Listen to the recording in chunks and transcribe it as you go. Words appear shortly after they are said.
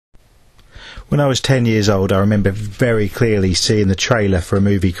When I was 10 years old, I remember very clearly seeing the trailer for a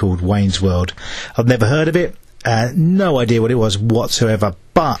movie called Wayne's World. I'd never heard of it, no idea what it was whatsoever,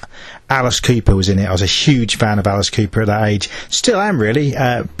 but Alice Cooper was in it. I was a huge fan of Alice Cooper at that age. Still am, really.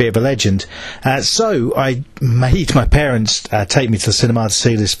 Bit of a legend. So I made my parents take me to the cinema to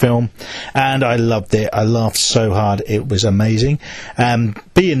see this film, and I loved it. I laughed so hard. It was amazing.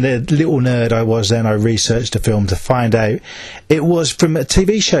 Being the little nerd I was then, I researched the film to find out it was from a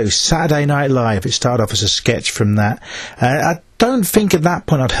TV show, Saturday Night Live. It started off as a sketch from that. I don't think at that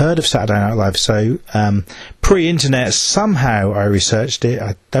point I'd heard of Saturday Night Live, so pre-internet, somehow I researched it.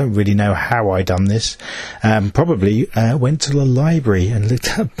 I don't really know how I done this. Probably went to the library and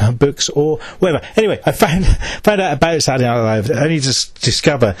looked up books or whatever. Anyway, I found out about Saturday Night Live, only to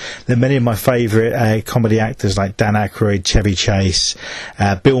discover that many of my favourite comedy actors like Dan Aykroyd, Chevy Chase,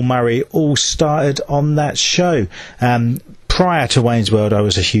 Bill Murray all started on that show. Prior to Wayne's World, I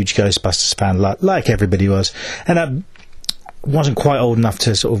was a huge Ghostbusters fan, like everybody was, and I wasn't quite old enough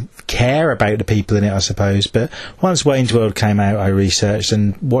to sort of care about the people in it, I suppose. But once Wayne's World came out, I researched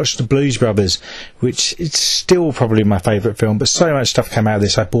and watched The Blues Brothers, which is still probably my favourite film. But so much stuff came out of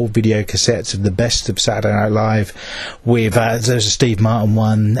this. I bought video cassettes of the best of Saturday Night Live with there's a Steve Martin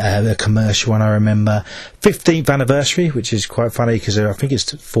one, the commercial one I remember, 15th anniversary, which is quite funny because I think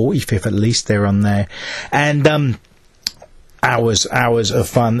it's 45th at least they're on there, and hours of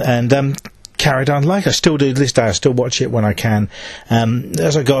fun, and carried on like I still do this day. I still watch it when I can.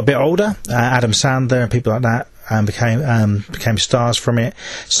 As I got a bit older, Adam Sandler and people like that became stars from it.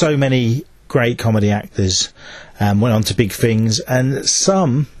 So many great comedy actors went on to big things, and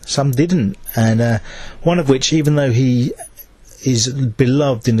some didn't. And one of which, even though he is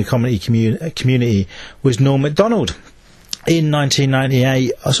beloved in the comedy community, was Norm Macdonald. In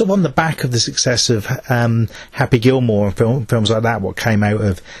 1998, sort of on the back of the success of Happy Gilmore and films like that, what came out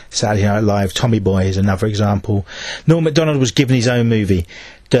of Saturday Night Live, Tommy Boy is another example. Norm Macdonald was given his own movie,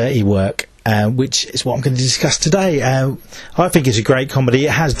 Dirty Work, which is what I'm going to discuss today. I think it's a great comedy.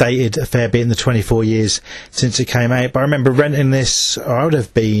 It has dated a fair bit in the 24 years since it came out, but I remember renting this, I would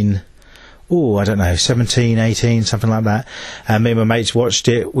have been, I don't know, 17, 18, something like that. Me and my mates watched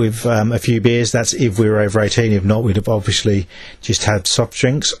it with a few beers. That's if we were over 18. If not, we'd have obviously just had soft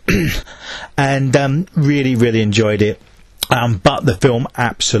drinks. And really, really enjoyed it. But the film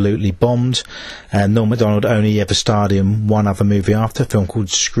absolutely bombed. Norm Macdonald only ever starred in one other movie after, a film called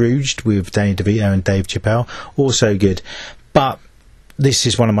Scrooged with Danny DeVito and Dave Chappelle. Also good. But this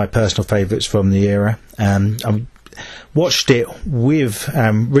is one of my personal favourites from the era. I watched it with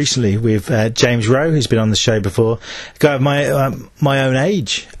recently with James Rowe, who's been on the show before, a guy of my own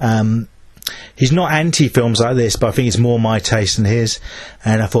age. He's not anti films like this, but I think it's more my taste than his.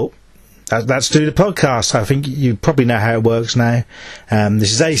 And I thought, let's do the podcast. I think you probably know how it works now.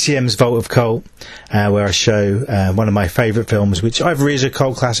 This is ACM's Vault of Cult, where I show one of my favourite films, which either is a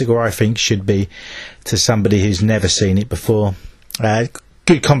cult classic or I think should be, to somebody who's never seen it before.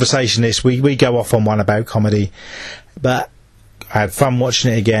 Good conversation this. We go off on one about comedy, but I had fun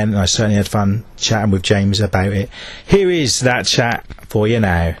watching it again, and I certainly had fun chatting with James about it. Here is that chat for you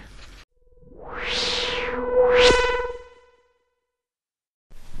now.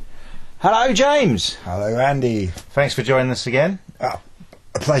 Hello, James. Hello, Andy. Thanks for joining us again. Oh,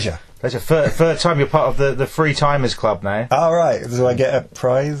 a pleasure. Pleasure. Third time you're part of the Free Timers Club now. Oh, right. Do I get a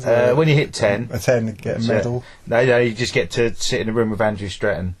prize? When you hit 10. A 10, get a medal? No, you just get to sit in a room with Andrew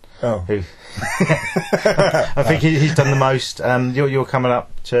Stretton. Oh. Who I think he's done the most. You're coming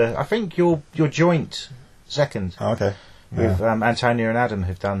up to, I think you're joint second. Oh, okay. With Antonia and Adam,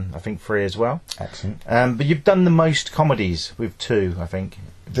 who've done, I think, 3 as well. Excellent. But you've done the most comedies with 2, I think.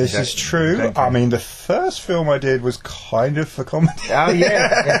 This is true. I mean, the first film I did was kind of for comedy. Oh,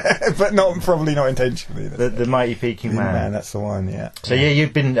 yeah. But probably not intentionally. The Mighty Peking Man. That's the one, yeah. So, yeah,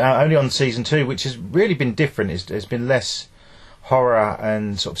 you've been only on season 2, which has really been different. It's been less horror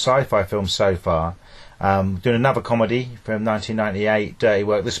and sort of sci-fi films so far. Doing another comedy from 1998, Dirty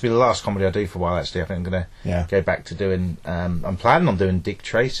Work. This will be the last comedy I do for a while, actually. I think I'm going to go back to doing... I'm planning on doing Dick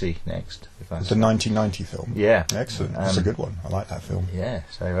Tracy next. It's a 1990 film. Yeah. Excellent. That's a good one. I like that film. Yeah.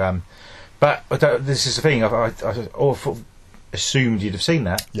 So, but this is the thing. I assumed you'd have seen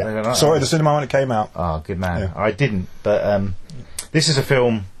that. Yeah. Sorry, the cinema when it came out. Oh, good man. Yeah. I didn't. But this is a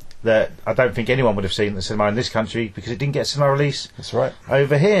film that I don't think anyone would have seen at the cinema in this country because it didn't get a cinema release. That's right.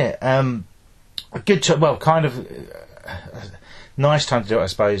 Over here. A good kind of nice time to do it, I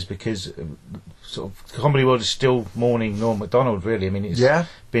suppose, because sort of the comedy world is still mourning Norm Macdonald, really. I mean, it's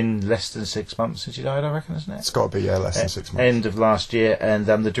been less than 6 months since he died, I reckon, isn't it? It's got to be, less than 6 months. End of last year, and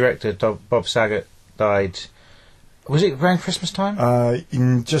the director, Bob Saget, died Was it around Christmas time?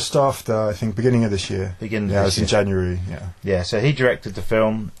 Just after, I think, beginning of this year. Beginning yeah, of it this was in year. January, yeah. Yeah, so he directed the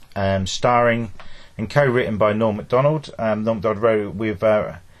film, starring and co-written by Norm Macdonald. Norm Macdonald wrote with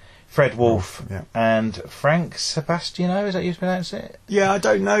Fred Wolf and Frank Sebastiano, is that you pronounce it? Yeah, I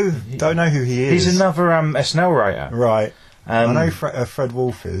don't know who he is. He's another SNL writer. Right. I know Fred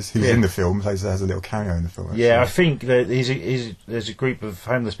Wolf is. He was in the film, so he has a little cameo in the film. Actually. Yeah, I think that there's a group of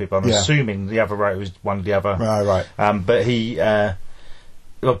homeless people. I'm assuming the other writer was one of the other. Right. But he,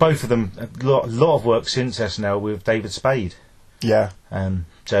 both of them, a lot of work since SNL with David Spade. Yeah.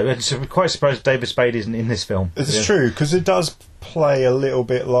 So I'm quite surprised David Spade isn't in this film. It's true, because it does play a little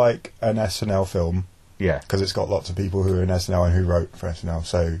bit like an SNL film. Yeah. Because it's got lots of people who are in SNL and who wrote for SNL,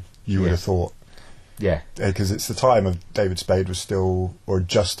 so you would have thought. Yeah. Because it's the time of David Spade was still, or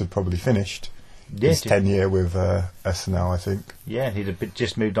just had probably finished his tenure with SNL, I think. Yeah, he'd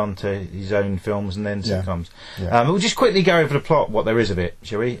just moved on to his own films and then sitcoms. Yeah. We'll just quickly go over the plot, what there is of it,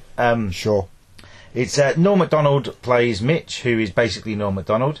 shall we? Sure. It's Norm Macdonald plays Mitch, who is basically Norm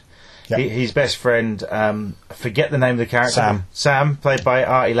Macdonald. Yep. His best friend, forget the name of the character. Sam, played by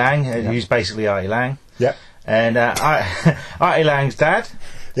Artie Lang, who's basically Artie Lang. Yeah. And Artie Lang's dad.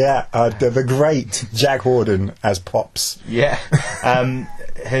 Yeah, the great Jack Warden as Pops. Yeah.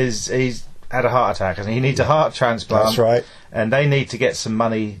 He's had a heart attack and he needs a heart transplant. That's right. And they need to get some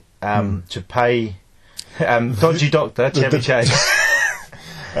money to pay dodgy doctor Chevy Chase.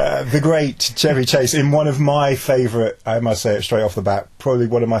 The great Chevy Chase in one of my favourite, I must say it straight off the bat, probably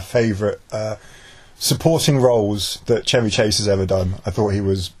one of my favourite supporting roles that Chevy Chase has ever done. I thought he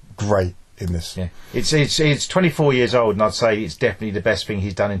was great in this. Yeah, it's 24 years old, and I'd say it's definitely the best thing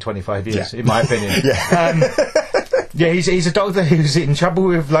he's done in 25 years, in my opinion. He's a doctor who's in trouble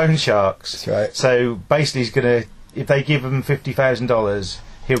with loan sharks. That's right. So basically, he's gonna, if they give him $50,000,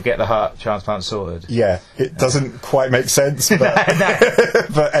 he'll get the heart transplant sorted. Yeah, it doesn't quite make sense, but,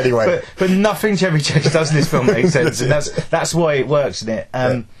 but anyway. But nothing Chevy Chase does in this film makes sense, and that's why it works, isn't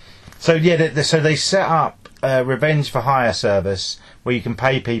it? So they set up a revenge for hire service where you can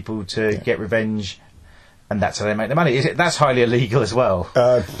pay people to get revenge, and that's how they make the money. That's highly illegal as well?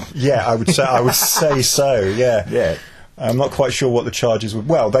 Yeah, I would say so. Yeah. Yeah. I'm not quite sure what the charges were.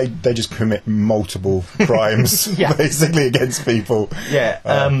 Well, they just commit multiple crimes basically against people. Yeah.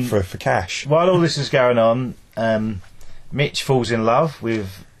 For cash. While all this is going on, Mitch falls in love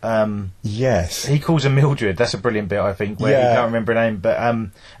with. Yes. He calls her Mildred. That's a brilliant bit, I think, where he can't remember her name. But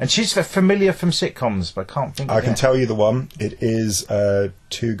and she's familiar from sitcoms, but I can't think of it. I can tell you the one. It is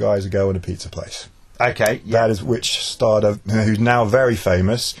Two Guys, a Girl in a Pizza Place. Okay. Yeah. That is which starred who's now very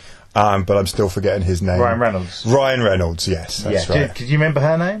famous, but I'm still forgetting his name. Ryan Reynolds. Ryan Reynolds, yes. That's right. Did you remember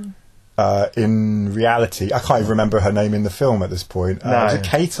her name? In reality, I can't even remember her name in the film at this point. No. Was it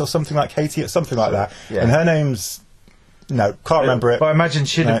Kate or something like Katie? Something like that. Yeah. And her name's... No, can't remember it. But I imagine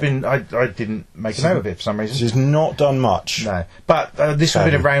she'd have been... I didn't make a note of it for some reason. She's not done much. No. But this would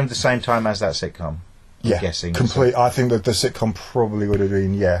have been around the same time as that sitcom, I'm guessing. Complete. I think that the sitcom probably would have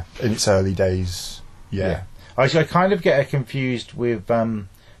been, in its early days. Yeah. I kind of get her confused with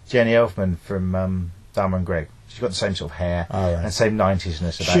Jenny Elfman from Dharma and Greg. She's got the same sort of hair and same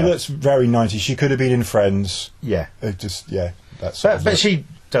 90s-ness about She her. looks very 90s. She could have been in Friends. Yeah. That's but she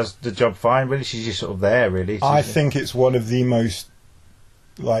does the job fine, really. She's just sort of there, really. I think it's one of the most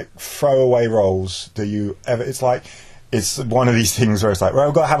throwaway roles that you ever... It's one of these things where it's like, well,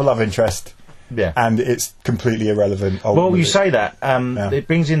 we've got to have a love interest. Yeah. And it's completely irrelevant. Well, you say that. It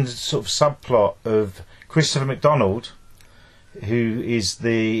brings in the sort of subplot of Christopher McDonald, who is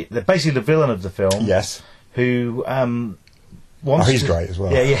basically the villain of the film. Yes. Who wants he's great as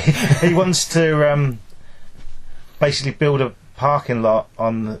well. Yeah. He wants to basically build a parking lot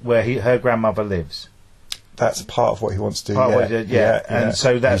on where her grandmother lives. That's part of what he wants to do. And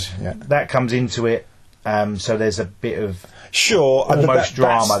so that comes into it. So there's a bit of almost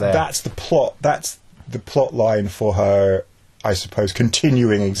drama there. That's the plot. That's the plot line for her, I suppose,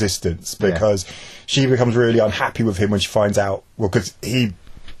 continuing existence, because she becomes really unhappy with him when she finds out. Well, because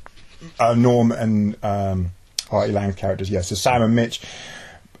Norm and Artie Lang's characters, so Sam and Mitch,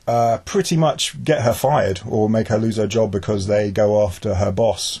 pretty much get her fired or make her lose her job because they go after her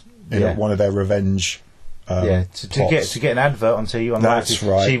boss in one of their revenge. To get an advert on TV. That's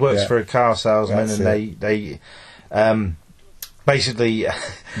right. She works for a car salesman, they basically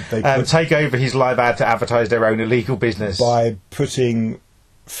take over his live ad to advertise their own illegal business by putting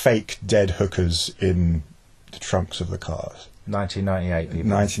fake dead hookers in the trunks of the cars. 1998.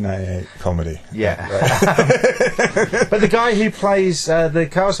 People. 1998 comedy. Yeah. But the guy who plays the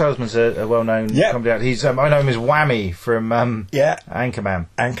car salesman's a well-known comedy actor. He's I know him as Whammy from Anchorman.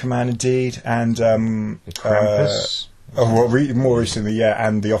 Anchorman, indeed, and Krampus. More recently,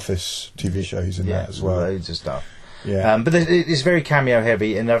 and the Office TV show. He's in that as well. Loads of stuff. Yeah, but it's very cameo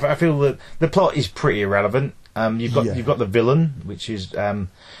heavy, and I feel that the plot is pretty irrelevant. You've got the villain, which is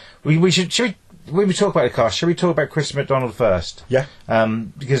we should when we talk about the cast, should we talk about Chris McDonald first? Yeah.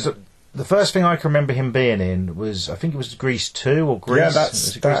 Because the first thing I can remember him being in was, I think it was Grease 2 or Grease. Yeah,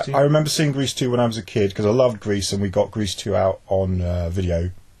 Grease 2? I remember seeing Grease 2 when I was a kid because I loved Grease, and we got Grease 2 out on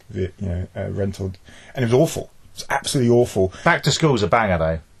video, rental, and it was awful. It was absolutely awful. Back to School's a banger,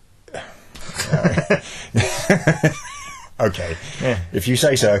 though. Okay, if you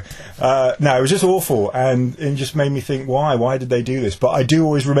say so. No, it was just awful, and it just made me think, why did they do this? But I do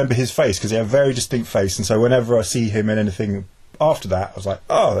always remember his face, because he had a very distinct face, and so whenever I see him in anything after that, I was like,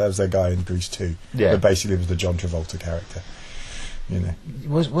 oh, that was that guy in Grease 2. Yeah. But basically it was the John Travolta character.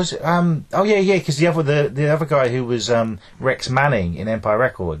 Was it, because the other guy who was Rex Manning in Empire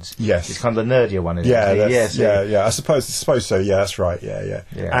Records. Yes, he's kind of the nerdier one, isn't he? I suppose so. Yeah, that's right. Yeah.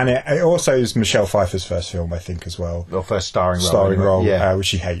 And it also is Michelle Pfeiffer's first film, I think, as well. Or first starring role, which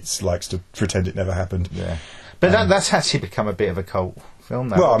she hates, likes to pretend it never happened. Yeah, but that's actually become a bit of a cult film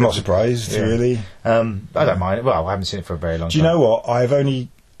now. Well, I'm not surprised, really. I don't mind it. Well, I haven't seen it for a very long time. Do you know what?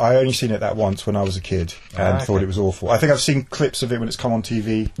 I only seen it that once when I was a kid and thought it was awful. I think I've seen clips of it when it's come on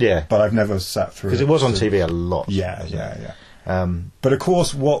TV. Yeah. But I've never sat through it. Because it was on TV a lot. Yeah. But of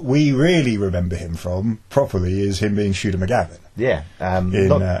course, what we really remember him from, properly, is him being Shooter McGavin. Yeah.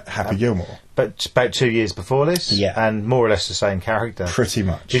 In Happy Gilmore. But about 2 years before this. Yeah. And more or less the same character. Pretty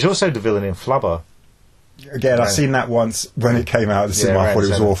much. He's also the villain in Flubber. Again, I've seen that once when it came out at the cinema. I thought it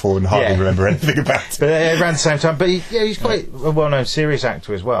was awful and hardly remember anything about it. But around the same time. But he's quite a well-known serious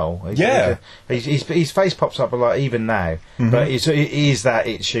actor as well. His face pops up a lot even now. Mm-hmm. But he is that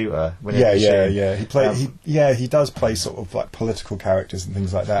it shooter. He does play sort of like political characters and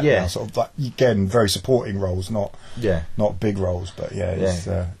things like that. Yeah. Now, sort of like, again, very supporting roles, not big roles. But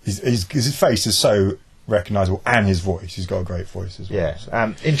his face is so recognisable, and his voice. He's got a great voice as well. Yeah.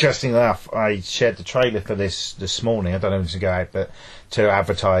 So. Interestingly enough, I shared the trailer for this morning. I don't know if it's going to go out, but to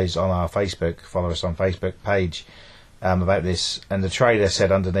advertise on our Facebook, follow us on Facebook page about this. And the trailer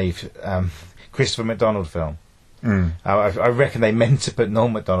said underneath, Christopher McDonald film. Mm. I reckon they meant to put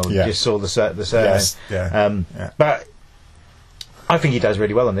Norm Macdonald. You just saw the surname. Yes. But I think he does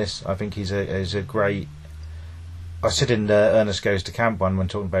really well in this. I think he's a great. I said in Ernest Goes to Camp one when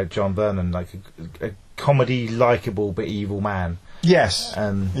talking about John Vernon, like a comedy, likeable but evil man. Yes.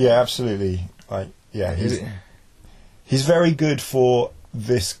 Absolutely. He's very good for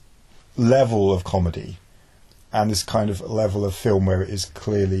this level of comedy and this kind of level of film where it is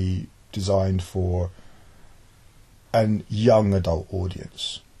clearly designed for a young adult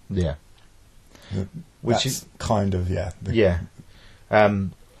audience. Yeah. Which is kind of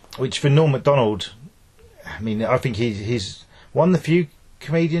which for Norm Macdonald, I mean, I think he's one of the few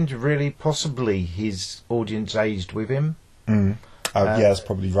comedians really possibly his audience aged with him. That's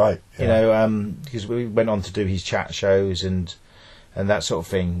probably right. Yeah. Because we went on to do his chat shows and that sort of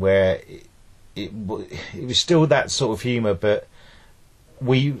thing, where it was still that sort of humour, but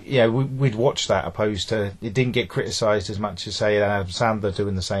we'd watch that opposed to it didn't get criticised as much as say Adam Sandler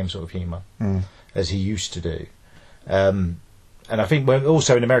doing the same sort of humour as he used to do. And I think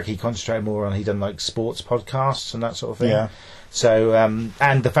also in America he concentrated more on, he done like sports podcasts and that sort of thing. Yeah. So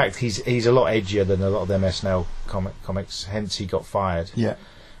and the fact he's a lot edgier than a lot of them SNL comics, hence he got fired. Yeah.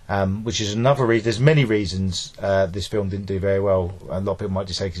 Which is another reason. There's many reasons this film didn't do very well. A lot of people might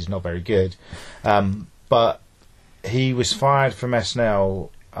just say because it's not very good. But he was fired from SNL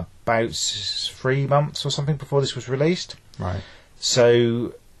about 3 months or something before this was released. Right.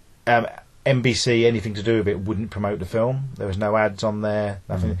 So NBC, anything to do with it, wouldn't promote the film. There was no ads on there,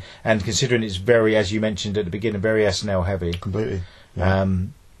 nothing. And considering it's very, as you mentioned at the beginning, very SNL heavy. Completely. Yeah.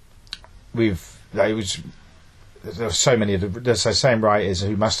 There were so many of the same writers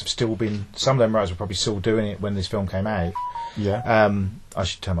who must have still been. Some of them writers were probably still doing it when this film came out. Yeah. I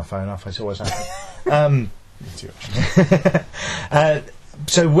should turn my phone off. It's always happening.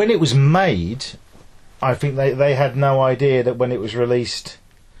 So when it was made, I think they had no idea that when it was released,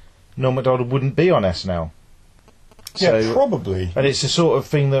 Norm Macdonald wouldn't be on SNL. Yeah, probably. And it's the sort of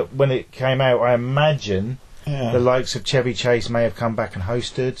thing that when it came out, I imagine the likes of Chevy Chase may have come back and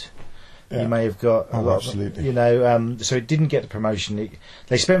hosted. You may have got a lot absolutely. So it didn't get the promotion.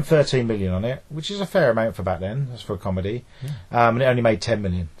 They spent 13 million on it, which is a fair amount for back then. That's for a comedy. And it only made 10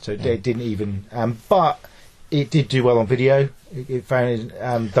 million, so it didn't even. But it did do well on video. It found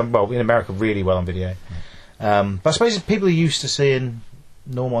done well in America, really well on video. But I suppose people are used to seeing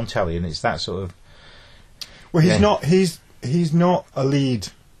Norm on telly, and it's that sort of. Well, he's not. He's not a lead,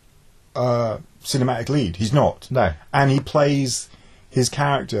 cinematic lead. He's not. No. And he plays his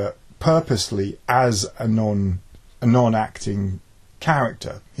character purposely as a non-acting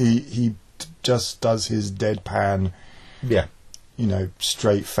character. He just does his deadpan, Yeah.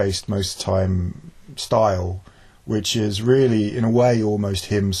 straight-faced most time style, which is really, in a way, almost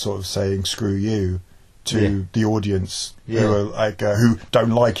him sort of saying "screw you" to the audience who are who don't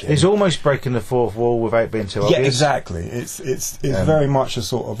like him. He's almost breaking the fourth wall without being too obvious. Yeah, exactly. It's very much a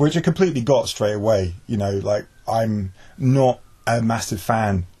sort of, which I completely got straight away. I'm not a massive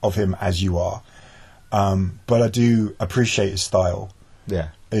fan of him as you are, but I do appreciate his style. Yeah.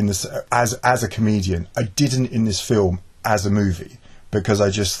 In this, as a comedian, I didn't in this film as a movie, because I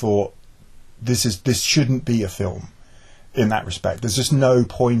just thought this shouldn't be a film in that respect. There's just no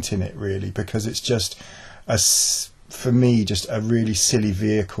point in it really, because it's just for me just a really silly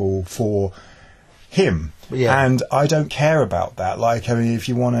vehicle for him. Yeah. And I don't care about that. If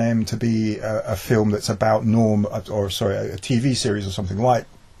you want him to be a film that's about Norm, a TV series or something like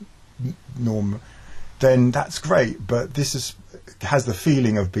Norm, then that's great. But this has the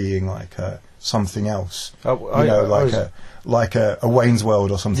feeling of being like something else. Like a Wayne's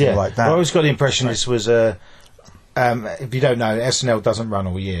World or something like that. I always got the impression this was if you don't know, SNL doesn't run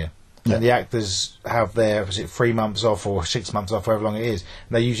all year. Yeah. And the actors have their 3 months off or 6 months off, however long it is,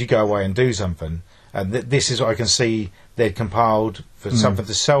 and they usually go away and do something. And this is what I can see they'd compiled for something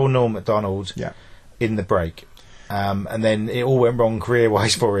to sell Norm Macdonald in the break. And then it all went wrong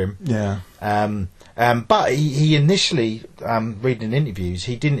career-wise for him. Yeah. But he initially, reading in interviews,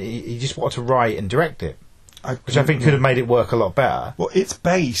 he just wanted to write and direct it, which I think could have made it work a lot better. Well, it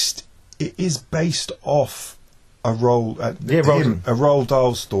is based off a Roald Roald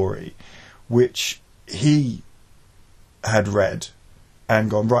Dahl story, which he had read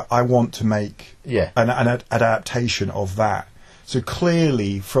and gone, right, I want to make an adaptation of that. So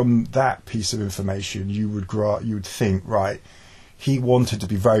clearly, from that piece of information, you would think, right, he wanted to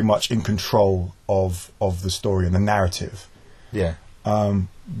be very much in control of the story and the narrative. Yeah.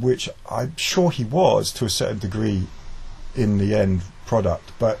 Which I'm sure he was to a certain degree in the end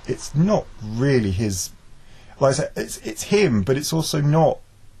product, but it's not really his. Like I said, it's him, but it's also not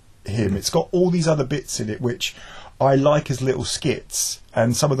him. It's got all these other bits in it which I like as little skits,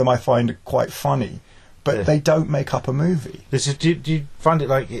 and some of them I find quite funny, but they don't make up a movie. Do you find it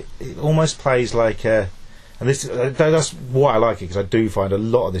like it almost plays like a... And that's why I like it, because I do find a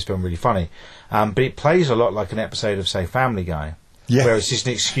lot of this film really funny. But it plays a lot like an episode of, say, Family Guy, where it's just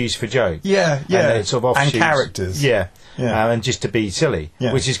an excuse for jokes. Yeah. And it's sort of offshoots. And characters. Yeah. And just to be silly.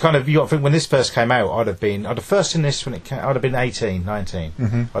 Yeah. Which is kind of, you got to think, when this first came out, I'd have first seen this when it came, I'd have been 18, 19.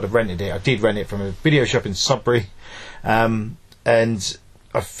 Mm-hmm. I'd have rented it. I did rent it from a video shop in Sudbury. And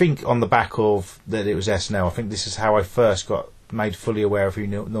I think on the back of that it was SNL, I think this is how I first got made fully aware of who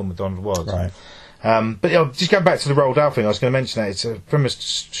Norm Macdonald was. Right. But just going back to the Roald Dahl thing, I was going to mention that it's from a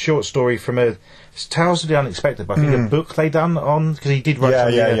short story from Tales of the Unexpected, but I think a book they done on, because he did write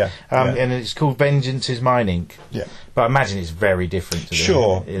something. And it's called Vengeance is Mine Inc. Yeah. But I imagine it's very different to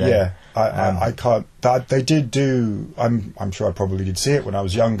Sure. the, Yeah. I can't. They did do. I'm sure I probably did see it when I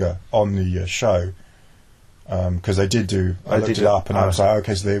was younger on the show. Because they did do. I looked it up and I was like,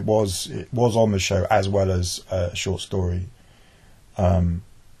 okay, so it was on the show as well as a short story.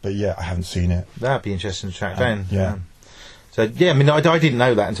 But yeah, I haven't seen it. That'd be interesting to track down. Yeah. So yeah, I mean, I didn't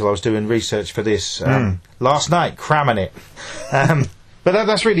know that until I was doing research for this last night, cramming it. But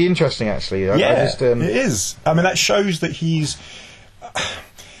that's really interesting, actually. It is. I mean, that shows that he's.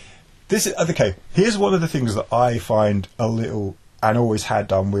 This is okay. Here's one of the things that I find a little, and always had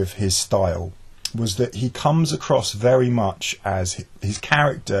done with his style, was that he comes across very much as his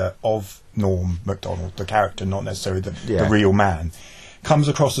character of Norm Macdonald, the character, not necessarily the real man, comes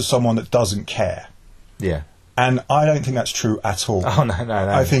across as someone that doesn't care. Yeah. And I don't think that's true at all. Oh, no.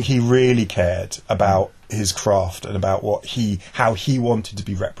 I think he really cared about his craft and about how he wanted to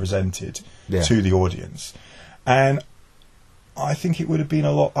be represented to the audience. And I think it would have been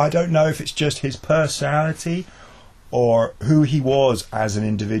a lot. I don't know if it's just his personality or who he was as an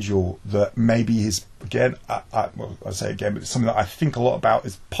individual that maybe his, again, I'll say again, but it's something that I think a lot about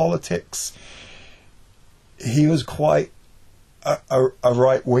is politics. He was quite a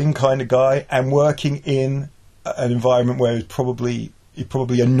right-wing kind of guy, and working in an environment where he was probably he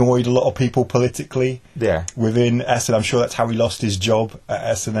probably annoyed a lot of people politically. Yeah. Within SNL, I'm sure that's how he lost his job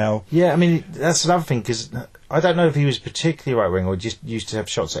at SNL. Yeah, I mean, that's another thing, because I don't know if he was particularly right-wing or just used to have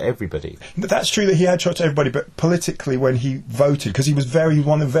shots at everybody. But that's true that he had shots at everybody, but politically when he voted, because he was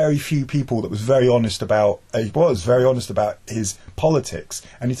one of very few people that was very honest about his politics,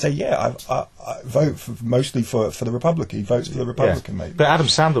 and he'd say, yeah, I vote mostly for the Republican. He votes for the Republican, mate. But Adam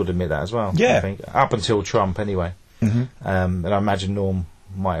Sandler would admit that as well, yeah. I think, up until Trump anyway. Mm-hmm. And I imagine Norm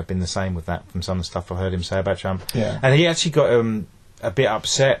might have been the same with that from some of the stuff I've heard him say about Trump. Yeah. And he actually got a bit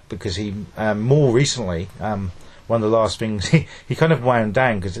upset because he, more recently, one of the last things, he kind of wound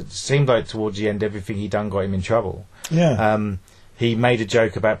down because it seemed like towards the end everything he'd done got him in trouble. Yeah. He made a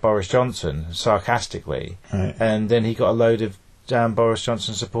joke about Boris Johnson, sarcastically, right. And then he got a load of Boris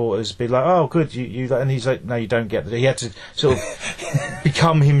Johnson supporters be like, oh, good, you, and he's like, no, you don't get that. He had to sort of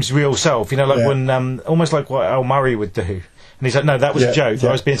become his real self, like when, almost like what Al Murray would do. And he's like, no, that was a joke.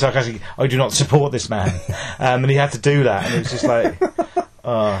 I was being sarcastic. I do not support this man. And he had to do that. And it was just like,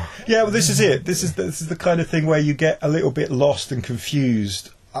 yeah, well, this is it. This is the kind of thing where you get a little bit lost and confused.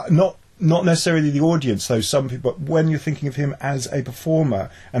 Not necessarily the audience, though, some people, but when you're thinking of him as a performer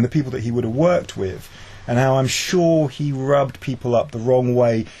and the people that he would have worked with, and how I'm sure he rubbed people up the wrong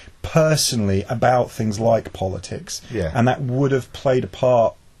way personally about things like politics. Yeah. And that would have played a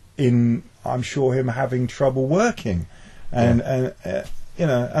part in, I'm sure, him having trouble working. And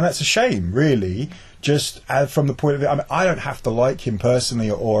that's a shame, really. Just from the point of view, I mean, I don't have to like him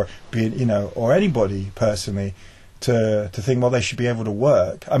personally, or being, or anybody personally, to think, well, they should be able to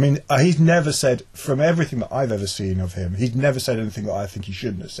work. I mean, he's never said, from everything that I've ever seen of him, he's never said anything that I think he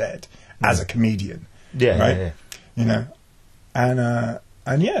shouldn't have said as a comedian. Yeah, right. Yeah.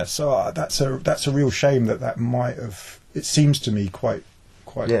 And yeah, so that's a real shame that might have. It seems to me quite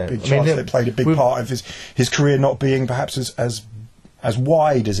a big chance that it played a big part of his career not being perhaps as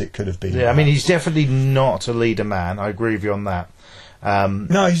wide as it could have been. Yeah, I mean, he's definitely not a leader man. I agree with you on that.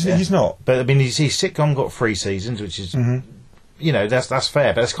 No, he's not. But I mean, his sitcom got 3 seasons, which is, that's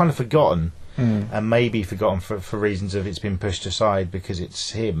fair. But it's kind of forgotten, and maybe forgotten for reasons of it's been pushed aside because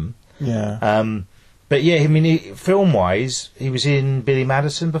it's him. Yeah. But yeah, I mean, film-wise, he was in Billy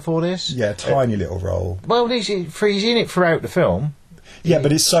Madison before this. Yeah, tiny little role. Well, he's in it throughout the film. Yeah,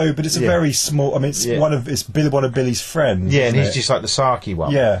 but it's a very small. I mean, it's one of Billy's friends. Yeah, and he's just like the Sarky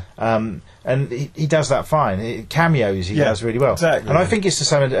one. Yeah. And he does that fine. Cameos he does really well. Exactly. And I think it's the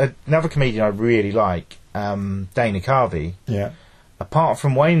same. Another comedian I really like, Dana Carvey. Yeah. Apart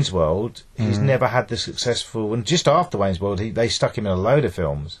from Wayne's World, he's never had the successful. And just after Wayne's World, they stuck him in a load of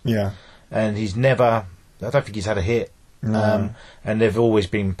films. Yeah. And he's never. I don't think he's had a hit. No. And they've always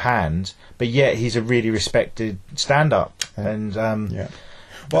been panned, but yet he's a really respected stand-up. Yeah. And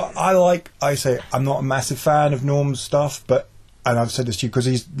well, I say I'm not a massive fan of Norm's stuff, and I've said this to you because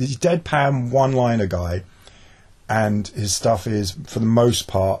he's deadpan one-liner guy, and his stuff is for the most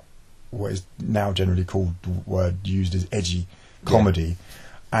part what is now generally called the word used as edgy comedy,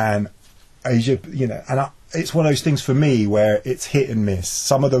 and it's one of those things for me where it's hit and miss.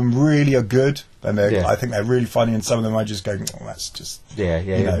 Some of them really are good, and I think they're really funny, and some of them I just go, oh, that's just... Yeah.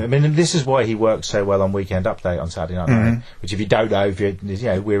 I mean, this is why he works so well on Weekend Update on Saturday Night Live, which if you don't know,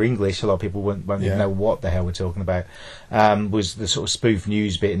 we're English, a lot of people won't even know what the hell we're talking about, was the sort of spoof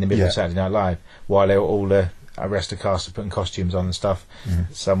news bit in the middle of Saturday Night Live, while all the rest of the cast are putting costumes on and stuff.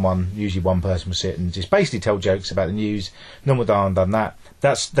 Usually one person will sit and just basically tell jokes about the news. Norm Macdonald done that.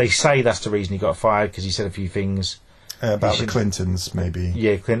 They say that's the reason he got fired, because he said a few things about the Clintons, maybe.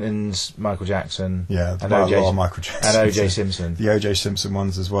 Yeah, Clintons, Michael Jackson. Yeah, and O.J. Michael Jackson. And O.J. Simpson. The O.J. Simpson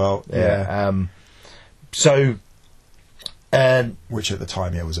ones as well. Yeah. Which at the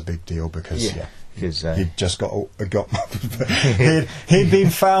time, was a big deal because he'd just got he'd been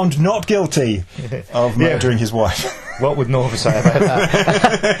found not guilty of murdering his wife. What would Norm say about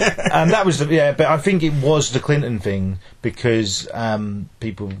that? And that was but I think it was the Clinton thing because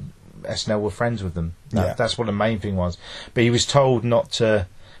people. SNL were friends with them. That's what the main thing was. But he was told not to.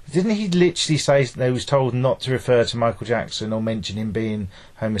 Didn't he literally say he was told not to refer to Michael Jackson or mention him being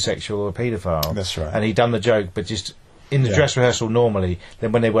homosexual or a paedophile? That's right. And he'd done the joke, but just in the dress rehearsal normally.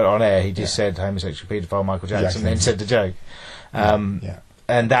 Then when they went on air, he just said homosexual, paedophile, Michael Jackson, then said the joke. And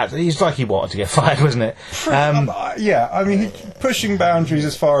that he's like he wanted to get fired, wasn't it? I mean, pushing boundaries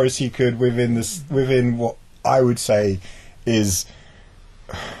as far as he could within what I would say is.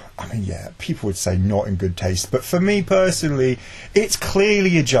 I mean, people would say not in good taste, but for me personally, it's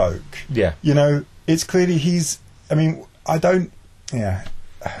clearly a joke. Yeah. It's clearly I don't... Yeah.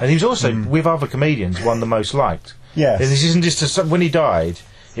 And he was also, with other comedians, one of the most liked. Yes. And this isn't just... when he died,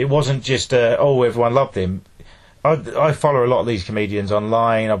 it wasn't just, everyone loved him. I follow a lot of these comedians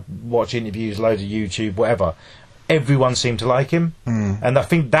online. I watch interviews, loads of YouTube, whatever. Everyone seemed to like him, and I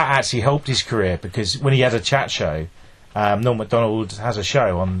think that actually helped his career, because when he had a chat show, Norm Macdonald has a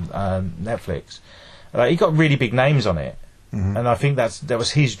show on Netflix. He got really big names on it, and I think that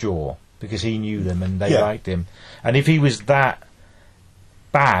was his draw, because he knew them and they liked him. And if he was that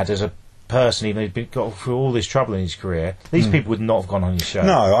bad as a person, even if he'd got through all this trouble in his career, these people would not have gone on his show.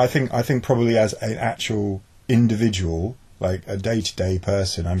 No, I think probably as an actual individual, like a day-to-day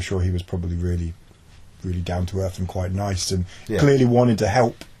person, I'm sure he was probably really, really down to earth and quite nice, and clearly wanted to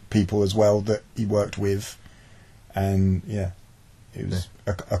help people as well that he worked with. And it was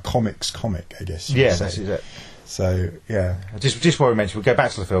a comic's comic, I guess. Yeah, that's it. So just before we mention, we'll go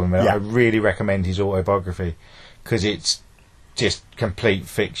back to the film in a minute. I really recommend his autobiography, because it's just complete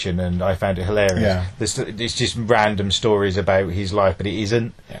fiction, and I found it hilarious. Yeah. It's just random stories about his life, but it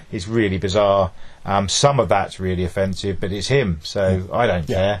isn't. Yeah. It's really bizarre. Some of that's really offensive, but it's him, so I don't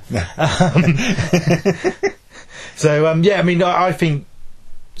care. So I mean, I think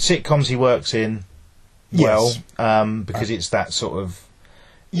sitcoms he works in well, because it's that sort of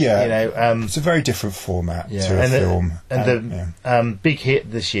it's a very different format to a film. And the big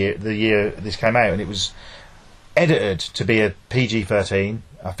hit this year, the year this came out, and it was edited to be a PG-13.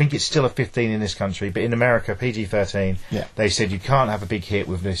 I think it's still a 15 in this country, but in America, PG-13. Yeah. They said you can't have a big hit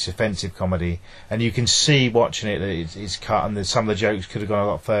with this offensive comedy, and you can see watching it that it's cut, and some of the jokes could have gone a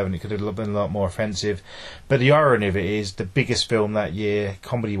lot further, and it could have been a lot more offensive. But the irony of it is, the biggest film that year,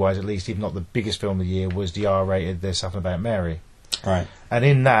 comedy-wise at least, if not the biggest film of the year, was the R-rated There's Something About Mary. Right. And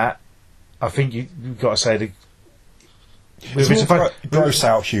in that, I think you've got to say it's more gross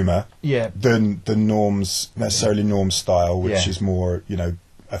out humour than Norm's style, which is more,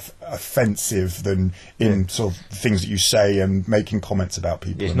 offensive than in sort of things that you say and making comments about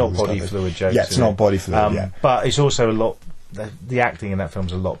people. It's not body fluid jokes. Yeah, it's not body fluid. But it's also a lot. The acting in that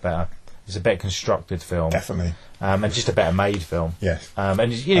film's a lot better. It's a better constructed film, definitely, and just a better made film. Yes, and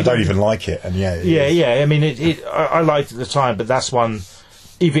I don't even like it, and I mean, I liked it at the time, but that's one.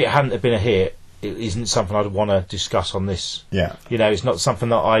 If it hadn't have been a hit, it isn't something I'd want to discuss on this. Yeah, it's not something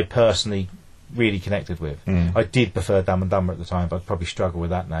that I personally really connected with. I did prefer Dumb and Dumber at the time, but I'd probably struggle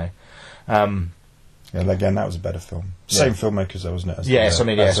with that now. Again, that was a better film. Same filmmakers, though, wasn't it?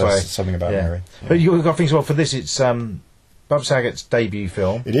 Something About Mary. Yeah. But you've got things. Well, for this, it's Bob Saget's debut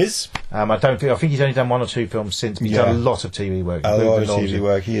film. It is. I think he's only done one or two films since. But he's done a lot of TV work. A lot of TV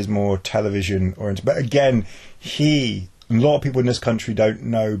work. He is more television oriented. But again, a lot of people in this country don't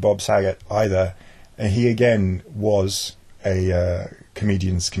know Bob Saget either. And he again was a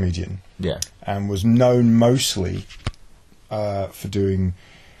comedian's comedian. Yeah. And was known mostly for doing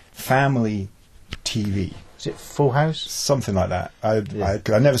family TV. Is it Full House? Something like that. I've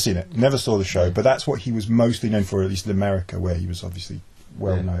never seen it, never saw the show, but that's what he was mostly known for, at least in America, where he was obviously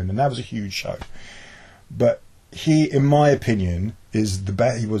well known, and that was a huge show. But he, in my opinion, is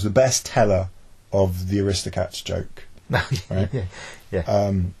he was the best teller of the Aristocats joke. Right?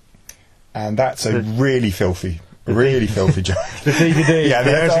 And that's a really filthy joke. The DVD.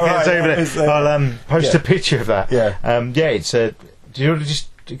 I'll post a picture of that. It's a. Do you want to just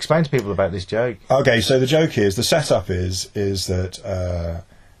explain to people about this joke? Okay, so the joke is, the setup is that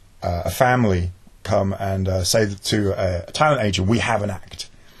a family come and say to a talent agent, we have an act.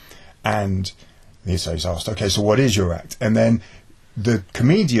 And he's asked, okay, so what is your act? And then the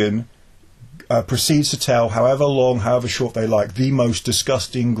comedian proceeds to tell, however long, however short they like, the most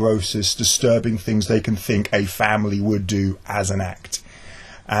disgusting, grossest, disturbing things they can think a family would do as an act.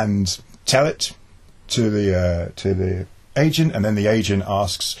 And tell it to the agent, and then the agent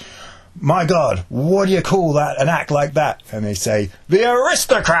asks, my God, what do you call that, an act like that? And they say, the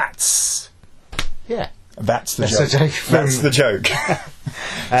Aristocrats. Yeah, that's the joke. That's the joke.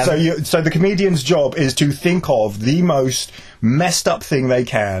 So the comedian's job is to think of the most messed up thing they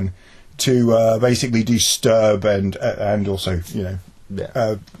can to basically disturb and also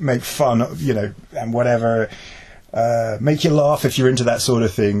make fun, and whatever, make you laugh if you're into that sort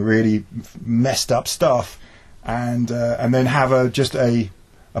of thing, really messed up stuff. And then have a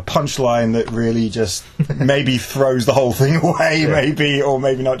punchline that really just maybe throws the whole thing away, maybe, or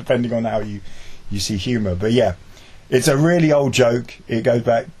maybe not, depending on how you see humour. But it's a really old joke. It goes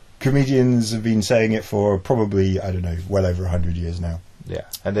back. Comedians have been saying it for probably, I don't know, well over 100 years now. Yeah,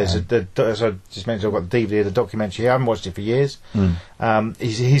 and there's as I just mentioned, I've got the DVD of the documentary. I haven't watched it for years.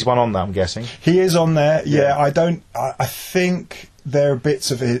 He's one on that, I'm guessing. He is on there. Yeah, I think there are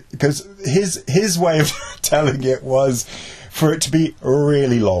bits of it, because his way of telling it was for it to be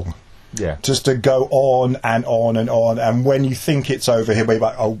really long. Yeah. Just to go on and on and on, and when you think it's over, he'll be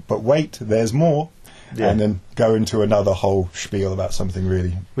like, oh, but wait, there's more. and then go into another whole spiel about something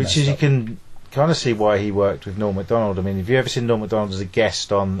really. Which is, you can kind of see why he worked with Norm Macdonald. I mean, have you ever seen Norm Macdonald as a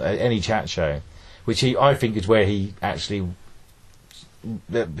guest on any chat show? Which I think is where he actually,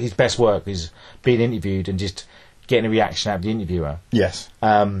 his best work is being interviewed and just getting a reaction out of the interviewer. Yes.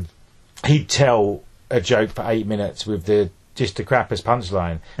 He'd tell a joke for 8 minutes with just the crappiest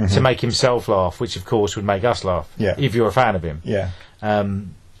punchline to make himself laugh, which of course would make us laugh if you're a fan of him. Yeah.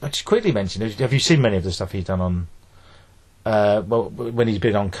 I just quickly mention, have you seen many of the stuff he's done on, when he's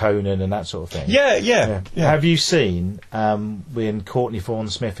been on Conan and that sort of thing? Yeah. Have you seen when Courtney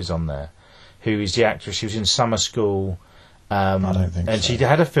Thorne-Smith is on there, who is the actress? She was in Summer School. I don't think and so. she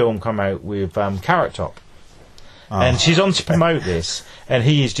had a film come out with Carrot Top. And she's on to promote this, and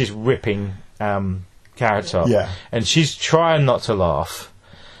he is just ripping Carrot Top. Yeah. And she's trying not to laugh.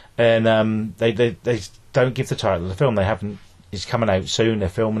 And they don't give the title of the film. They haven't. It's coming out soon. They're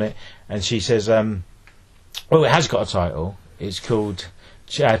filming it. And she says, it has got a title. It's called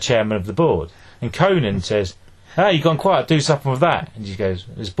Chairman of the Board. And Conan says, "Hey, you've gone quiet. Do something with that." And she goes,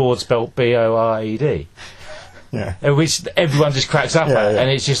 "Is board spelt B-O-R-E-D?" Yeah. Which everyone just cracks up at. And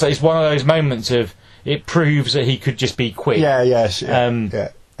it's just it's one of those moments of, it proves that he could just be quick. Yeah.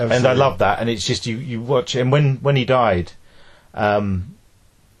 And I love that. And it's just, you watch, and when he died,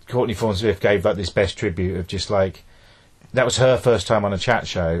 Courtney Thorne-Smith gave like this best tribute of just like, that was her first time on a chat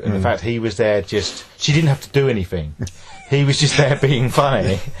show, and the fact he was there, she didn't have to do anything. He was just there being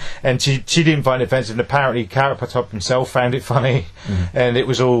funny, and she didn't find it offensive, and apparently Carrot Top himself found it funny, and it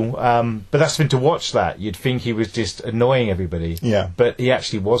was all, but that's the thing, to watch that, you'd think he was just annoying everybody, but he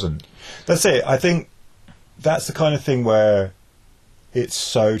actually wasn't. That's it. I think that's the kind of thing where it's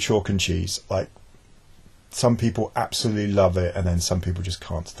so chalk and cheese. Like, some people absolutely love it, and then some people just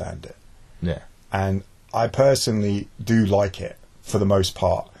can't stand it. Yeah. And I personally do like it for the most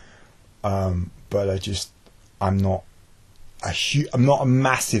part, but I'm not a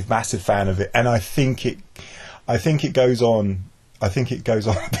massive fan of it, and I think it goes on a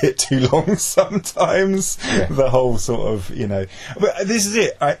bit too long sometimes. The whole sort of, but this is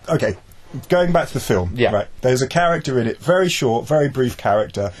it. Okay, going back to the film. Right, there's a character in it, very short, very brief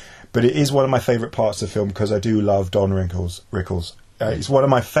character, but it is one of my favourite parts of the film because I do love Don Rickles. He's one of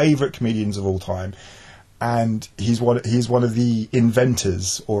my favourite comedians of all time. And he's one of the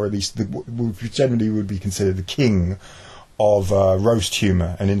inventors, or at least generally would be considered the king of roast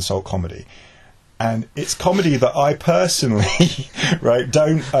humour and insult comedy. And it's comedy that I personally,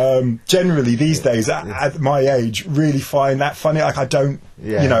 don't generally these days at my age really find that funny. Like, I don't,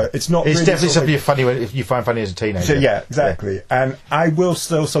 it's not. It's really definitely something if you find funny as a teenager. So, yeah, exactly. Yeah. And I will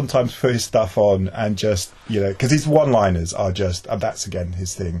still sometimes put his stuff on and just, because his one-liners are just, that's again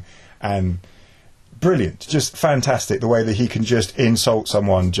his thing, and brilliant, just fantastic the way that he can just insult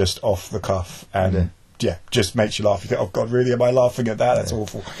someone just off the cuff, and just makes you laugh. You think, oh God, really, am I laughing at that? That's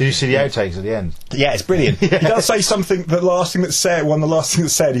awful. Did you see the outtakes at the end? Yeah, it's brilliant. He does say something, the last thing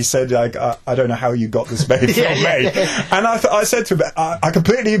that he said, like, I don't know how you got this made. And I said to him, I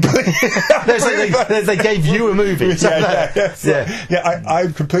completely they gave you a movie.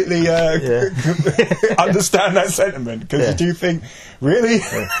 I completely understand that sentiment, because you do think, really?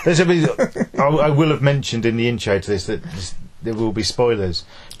 I will have mentioned in the intro to this that there will be spoilers,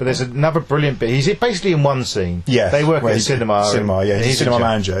 but there's another brilliant bit. He's basically in one scene. Yeah, they work at the cinema. He's a cinema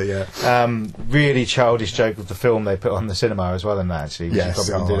manager. Yeah, really childish joke of the film they put on the cinema as well. In that, actually,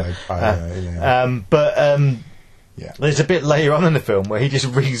 there's a bit later on in the film where he just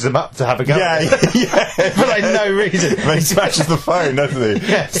rings them up to have a go. For like no reason. He smashes the phone, doesn't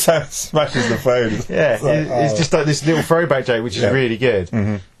he? Yeah, smashes the phone. Yeah, it's just like this little throwback joke, which is really good.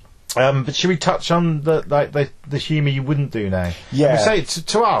 But should we touch on the humour you wouldn't do now? Yeah. We say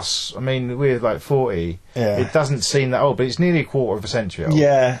to us, I mean, we're like 40. Yeah. It doesn't seem that old, but it's nearly a quarter of a century old.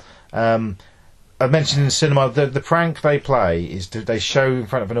 Yeah. I mentioned in the cinema, the prank they play is they show in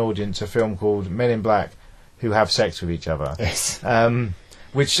front of an audience a film called Men in Black Who Have Sex with Each Other. Yes.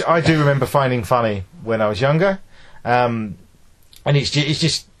 Which I do remember finding funny when I was younger. And it's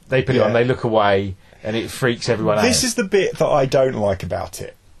just they put it on, they look away, and it freaks everyone out. This is the bit that I don't like about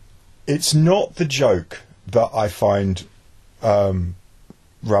it. It's not the joke that I find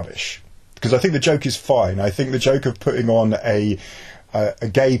rubbish, because I think the joke is fine. I think the joke of putting on a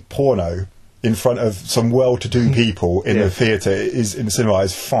gay porno in front of some well-to-do people in the theatre in the cinema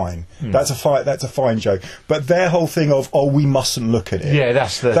is fine. That's a fine joke. But their whole thing of, we mustn't look at it. Yeah,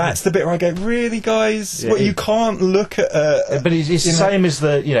 that's the bit where I go, really, guys? Yeah, you can't look at. But it's the same as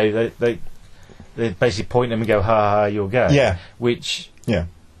they basically point them and go, ha ha, you're gay. Yeah. Which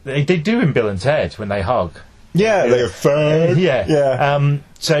they do in Bill and Ted when they hug. Yeah, they go, fag.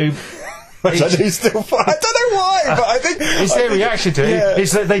 So I don't know why, but I think it's their reaction to it.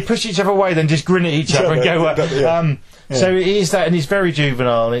 It's that they push each other away, then just grin at each other and go. So it is that, and it's very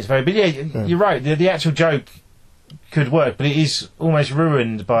juvenile, and it's very. But you're right. The actual joke could work, but it is almost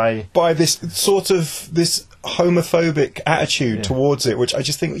ruined by this sort of this homophobic attitude towards it, which I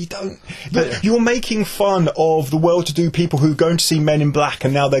just think you're making fun of the well-to-do people who are going to see Men in Black,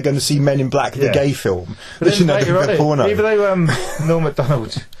 and now they're going to see Men in Black, the gay film. But then porno. Even though Norm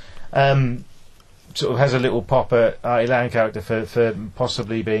Macdonald sort of has a little pop at Artie Lang character for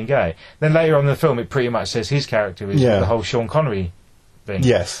possibly being gay, then later on in the film it pretty much says his character is the whole Sean Connery thing.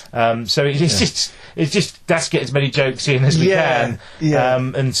 Yes. So it's just let's get as many jokes in as we can. Yeah.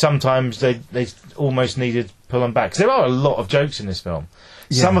 And sometimes they almost needed to pull them back, because there are a lot of jokes in this film.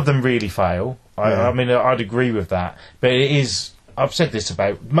 Yeah. Some of them really fail. I mean, I'd agree with that. But it is. I've said this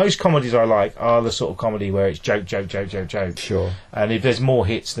about most comedies I like are the sort of comedy where it's joke. Sure. And if there's more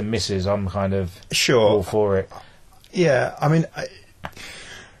hits than misses, I'm kind of all for it. Yeah. I mean.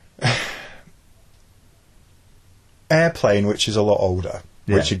 Airplane, which is a lot older,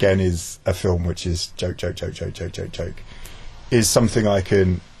 which again is a film which is joke, is something I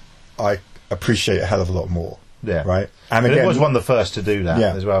appreciate a hell of a lot more. Yeah. Right? And again, it was one of the first to do that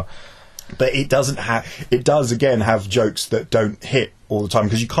as well. But it does again have jokes that don't hit all the time,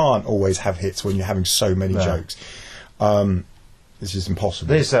 because you can't always have hits when you're having so many jokes. It's just impossible.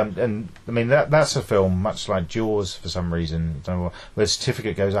 There's and I mean that's a film much like Jaws for some reason, where the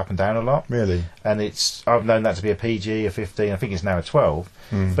certificate goes up and down a lot. Really? And I've known that to be a PG, a 15. I think it's now a 12.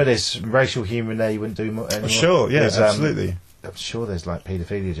 But there's racial humour in there. You wouldn't do more anymore. Sure, yeah, absolutely. I'm sure there's like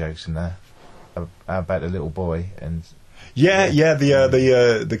paedophilia jokes in there about a little boy and.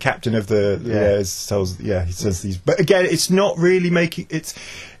 The captain of he says these, but again, it's not really making it's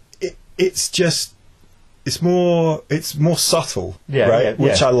just. It's more subtle, right?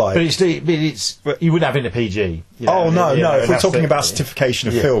 Which I like. But you wouldn't have it in a PG. No. If we're talking about certification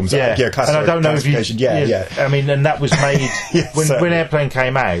of films, and I don't know if I mean, and that was made when Airplane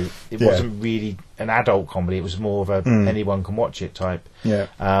came out. It wasn't really an adult comedy. It was more of a anyone can watch it type. Yeah.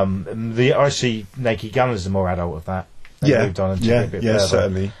 I see Naked Gun as the more adult of that. They moved on and took it a bit further.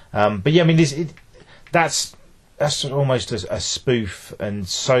 Certainly. But yeah, I mean, that's almost a spoof, and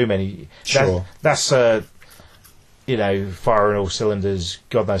so many. Sure. That's firing all cylinders.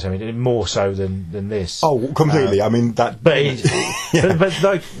 God knows, I mean, more so than this. Oh, completely. I mean that. But I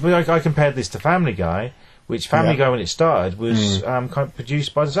compared this to Family Guy, which Family Guy when it started was kind of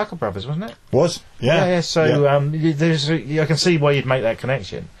produced by the Zucker brothers, wasn't it? Was So I can see why you'd make that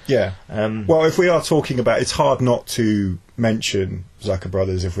connection. Yeah. Well, if we are talking about, it's hard not to mention Zucker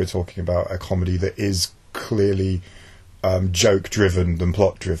brothers if we're talking about a comedy that is clearly joke driven than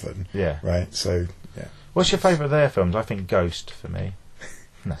plot driven. Yeah. Right. So. Yeah. What's your favourite of their films? I think Ghost for me.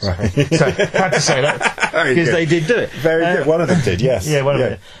 No, sorry. So I had to say that because they did do it. Very good. One of them did, yes. Yeah, one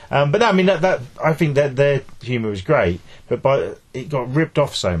of them. But no, I mean that I think that their humour was great, but it got ripped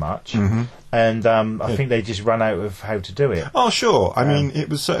off so much, and I think they just ran out of how to do it. Oh, sure. I mean, it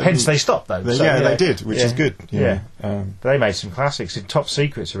was certainly... Hence they stopped though. They did, which is good. But they made some classics. And Top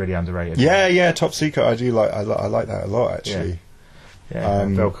Secret's are really underrated. Yeah. Top Secret, I do like. I like that a lot, actually. Yeah.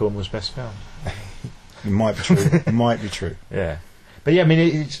 Val Kilmer's best film. It might be true. It might be true. Yeah. But yeah, I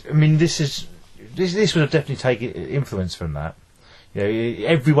mean, this would have definitely taken influence from that.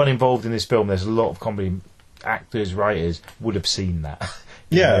 Everyone involved in this film, there's a lot of comedy actors, writers would have seen that.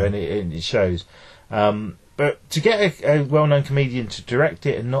 And it shows. But to get a well-known comedian to direct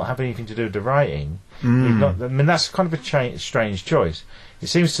it and not have anything to do with the writing, that's kind of a strange choice. It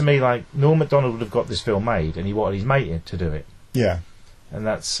seems to me like Norm Macdonald would have got this film made, and he wanted his mate to do it. Yeah. And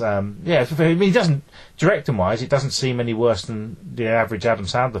that's I mean, he doesn't, directing wise, it doesn't seem any worse than the average Adam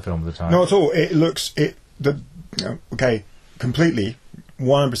Sandler film of the time. Not at all. It looks completely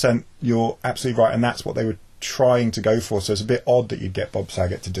 100%. You're absolutely right, and that's what they were trying to go for. So it's a bit odd that you'd get Bob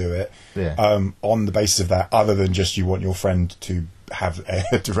Saget to do it on the basis of that, other than just you want your friend to have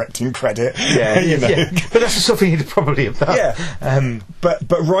a directing credit. But that's the sort of thing he'd probably have done. But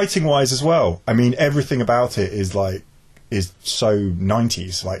writing wise as well. I mean, everything about it is so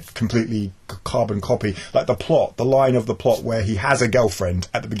 90s, like completely carbon copy. Like the line of the plot where he has a girlfriend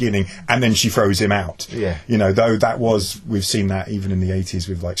at the beginning and then she throws him out. Yeah. Though we've seen that even in the 80s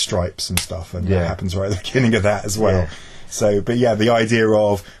with like Stripes and stuff, and that happens right at the beginning of that as well. Yeah. So, but the idea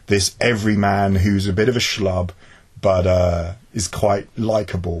of this everyman who's a bit of a schlub, but is quite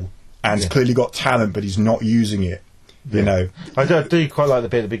likeable and clearly got talent, but he's not using it You know, I do quite like the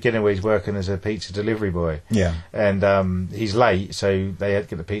bit at the beginning where he's working as a pizza delivery boy. Yeah, and he's late, so they had to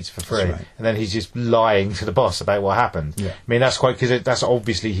get the pizza for free. Right. And then he's just lying to the boss about what happened. Yeah. I mean, that's quite because that's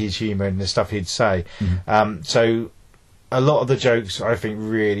obviously his humour and the stuff he'd say. Mm-hmm. So a lot of the jokes I think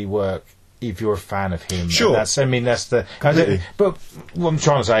really work if you're a fan of him. Sure. That's the. But what I'm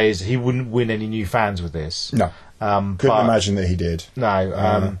trying to say is he wouldn't win any new fans with this. No. Couldn't imagine that he did.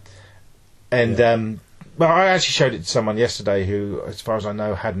 No. Well, I actually showed it to someone yesterday who, as far as I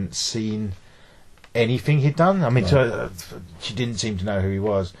know, hadn't seen anything he'd done. I mean, she didn't seem to know who he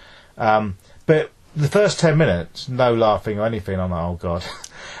was. But the first 10 minutes, no laughing or anything. I'm like, oh God.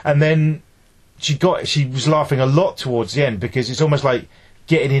 And then she was laughing a lot towards the end because it's almost like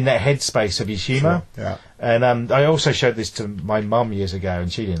getting in that headspace of his humour. Sure. Yeah. And I also showed this to my mum years ago,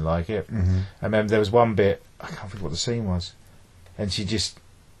 and she didn't like it. Mm-hmm. I remember there was one bit, I can't think what the scene was, and she just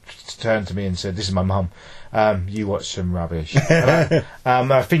turned to me and said, "This is my mum. You watch some rubbish." I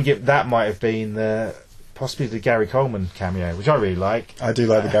think that might have been possibly the Gary Coleman cameo, which I really like. I do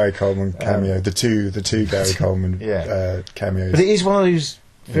like the Gary Coleman cameo. The two Gary Coleman cameos. But it is one of those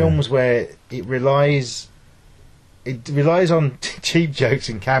films where it relies on cheap jokes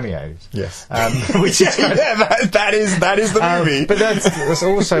and cameos. Yes, which is that is the movie. But that's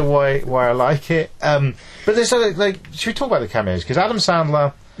also why I like it. But there's should we talk about the cameos? Because Adam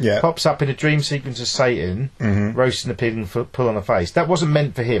Sandler pops up in a dream sequence of Satan roasting a pig and pull on a face. That wasn't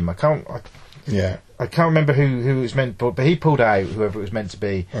meant for him. I can't remember who it was meant for, but he pulled out whoever it was meant to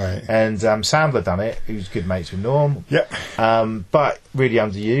be. Right. And Sandler done it, who's good mates with Norm. Yep. But really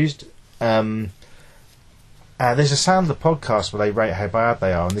underused. There's a Sandler podcast where they rate how bad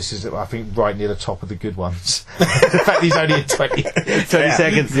they are, and this is, I think, right near the top of the good ones. The fact he's only in 20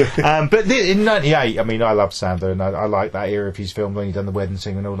 seconds. But in 98, I mean, I love Sandler, and I like that era of his film when he done The Wedding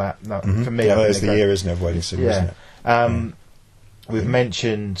Singer and all that. No, for me, it's the year, isn't it, of Wedding Singer, isn't it? We've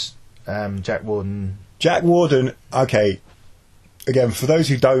mentioned Jack Warden. Jack Warden, okay. Again, for those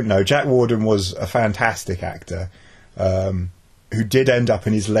who don't know, Jack Warden was a fantastic actor. Who did end up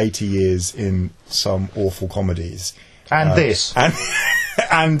in his later years in some awful comedies. And this.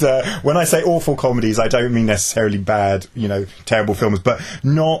 And when I say awful comedies, I don't mean necessarily bad, terrible films, but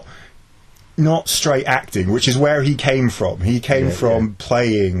not straight acting, which is where he came from. He came from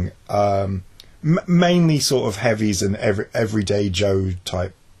playing mainly sort of heavies and everyday Joe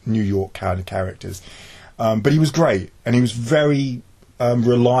type New York kind of characters. But he was great, and he was very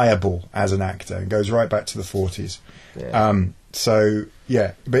reliable as an actor, and goes right back to the 40s.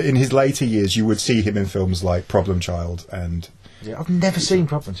 But in his later years, you would see him in films like Problem Child and I've never seen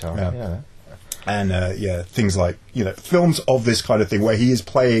Problem Child. And things like films of this kind of thing where he is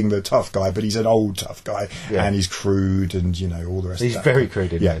playing the tough guy, but he's an old tough guy and he's crude and all the rest. He's of that. Very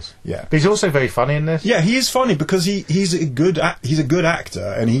crude in this. Yeah, but he's also very funny in this. Yeah, he is funny because he's a good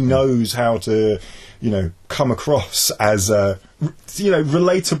actor and he knows how to come across as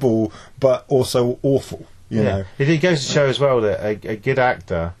relatable but also awful. It goes to show as well that a good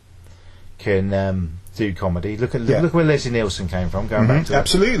actor can do comedy. Look where Leslie Nielsen came from. Going back to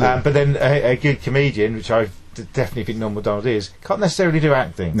absolutely. But then a good comedian, which I definitely think Norm Macdonald is, can't necessarily do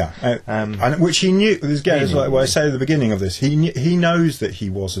acting. No, and which he knew. Again, it's like what I said at the beginning of this. He knows that he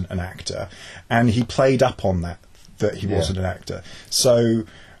wasn't an actor, and he played up on that he wasn't an actor. So.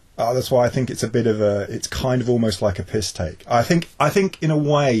 That's why I think it's a bit of it's kind of almost like a piss take. I think in a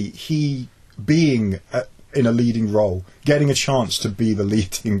way he being in a leading role, getting a chance to be the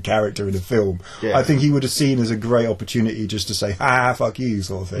leading character in a film, I think he would have seen as a great opportunity just to say, fuck you,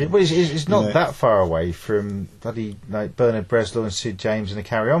 sort of thing. It's not that far away from bloody Bernard Bresslaw and Sid James in a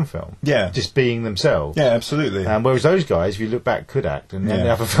Carry On film. Yeah. Just being themselves. Yeah, absolutely. Whereas those guys, if you look back, could act, and the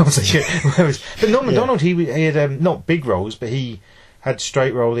other films they could. But Norm Macdonald, he had not big roles, but he had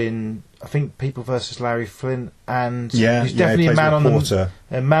straight role in, I think, People vs. Larry Flint, and he's definitely a man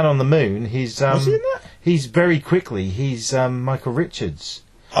on the moon. He's was he in that? He's very quickly. He's Michael Richards.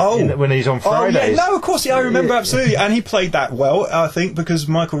 Oh, when he's on Fridays. No, of course, I remember absolutely, and he played that well. I think because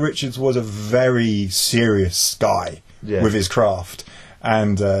Michael Richards was a very serious guy with his craft,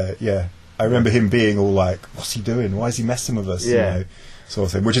 and I remember him being all like, "What's he doing? Why is he messing with us?" Sort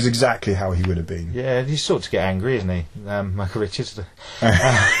of thing, which is exactly how he would have been. Yeah, he's sort of get angry, isn't he, Michael Richards?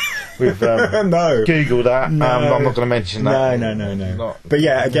 We've Googled that. No. I'm not going to mention that. No. But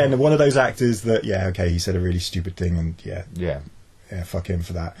yeah, again, one of those actors that he said a really stupid thing, and fuck him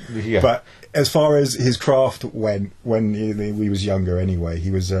for that. Yeah. But as far as his craft went, when he was younger, anyway, he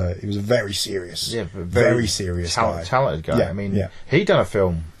was a very serious, very serious talented guy. I mean, he'd done a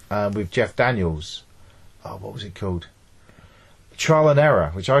film with Jeff Daniels. Oh, what was it called? Trial and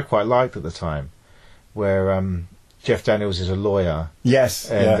Error, which I quite liked at the time, where Jeff Daniels is a lawyer.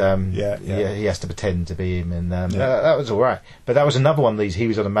 Yes, and he has to pretend to be him, and that was all right. But that was another one of these. He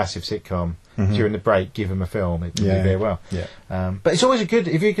was on a massive sitcom during the break. Give him a film, it did very well. Yeah. But it's always a good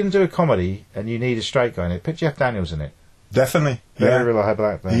if you can do a comedy and you need a straight guy in it. Put Jeff Daniels in it. Definitely, very reliable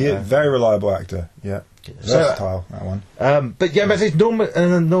actor. He is very reliable actor. Yeah. Versatile, that one. But yeah, but it's Norman.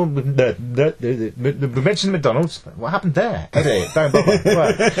 We mentioned McDonald's. What happened there? Edit. Don't bother.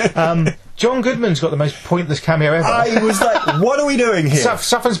 Right. John Goodman's got the most pointless cameo ever. I was like, what are we doing here?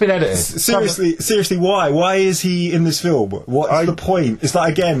 Something's been edited. Seriously, why? Why is he in this film? What's the point? It's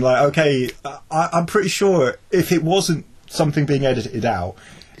like, again, like, okay, I'm pretty sure if it wasn't something being edited out,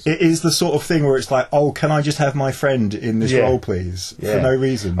 it is the sort of thing where it's like, oh, can I just have my friend in this role, please? For no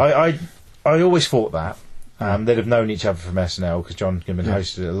reason. I always thought that. They'd have known each other from SNL because John Goodman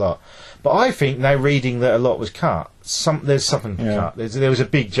hosted it a lot. But I think now reading that a lot was cut. There's something cut. There was a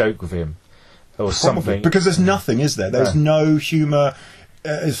big joke with him. Or something. Because there's nothing, is there? There's no humour,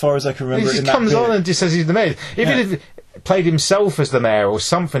 as far as I can remember. He just comes on and just says he's the mayor. If he had played himself as the mayor or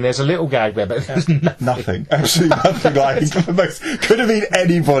something, there's a little gag there, but there's nothing. Absolutely nothing. Could have been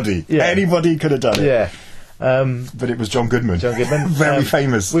anybody. Yeah. Anybody could have done it. Yeah. But it was John Goodman. Very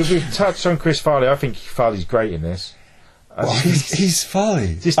famous. We've touched on Chris Farley. I think Farley's great in this. Well, he's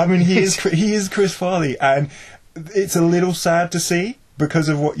Farley. He is Chris Farley, and it's a little sad to see because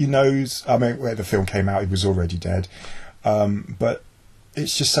of what where the film came out, he was already dead. But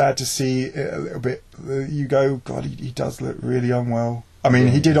it's just sad to see it a little bit. You go, God, he does look really unwell. I mean,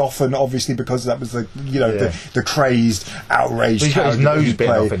 he did often, obviously, because that was the crazed, outraged. He's got his nose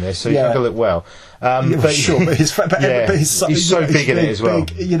bitten off in this, so he's not going to look well. But sure, but he's so big in it as well.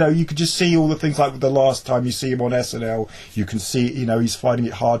 You could just see all the things like the last time you see him on SNL. You can see, he's finding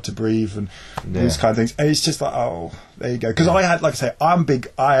it hard to breathe and these kind of things. And it's just like, oh, there you go. Because I am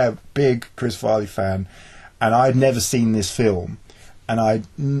a big Chris Farley fan, and I had never seen this film. And I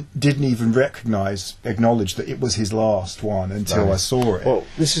didn't even acknowledge that it was his last one until I saw it. Well,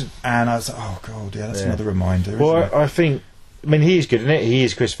 and I was like, oh God, that's another reminder. Well, I think, he is good in it. He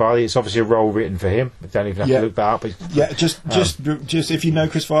is Chris Farley. It's obviously a role written for him. We don't even have to look that up. Just if you know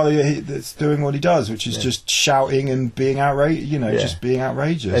Chris Farley, that's doing what he does, which is just shouting and being outrageous. Just being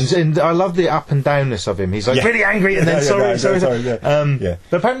outrageous. And I love the up and downness of him. He's like really angry and then sorry.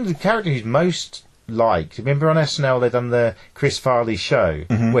 But apparently the character he's most liked. Remember on SNL they'd done the Chris Farley show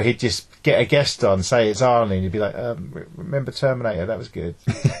where he'd just get a guest on, say it's Arnie, and he'd be like, remember Terminator? That was good.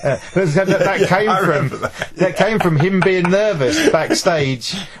 That came from him being nervous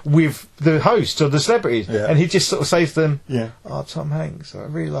backstage with the host or the celebrities, and he'd just sort of say to them, "Oh, Tom Hanks, I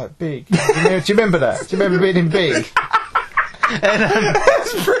really like Big. Do you remember that? Do you remember being in Big?"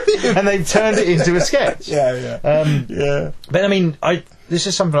 That's brilliant. And they turned it into a sketch. But this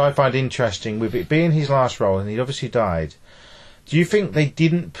is something I find interesting with it being his last role, and he'd obviously died. Do you think they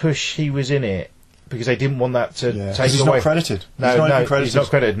didn't push he was in it because they didn't want that to take him away? He's not credited. He's not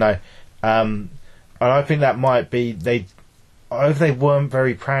credited. No, and I think that might be either they weren't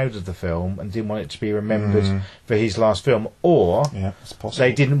very proud of the film and didn't want it to be remembered for his last film, or it's possible.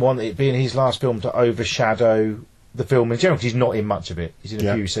 They didn't want it being his last film to overshadow the film in general, because he's not in much of it. He's in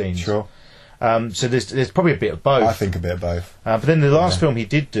a few scenes. Sure. So there's probably a bit of both. I think a bit of both. But then the last film he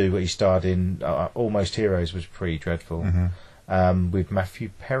did do, what he starred in, Almost Heroes, was pretty dreadful. With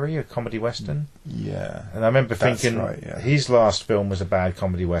Matthew Perry, a comedy western. Yeah. And I remember thinking his last film was a bad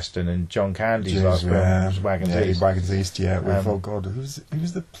comedy western, and John Candy's last film was Wagons East. Wagons East, oh God, who was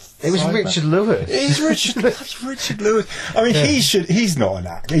the? It was Richard Lewis. It's Richard Lewis. I mean, he's not an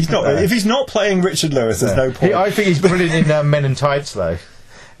actor. He's not. If he's not playing Richard Lewis, there's no point. I think he's brilliant in Men in Tights, though.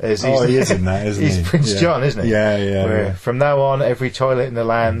 He is in that, isn't he? He's Prince John, isn't he? Yeah. From now on, every toilet in the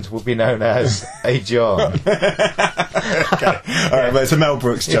land will be known as a John. Okay. All right, but it's a Mel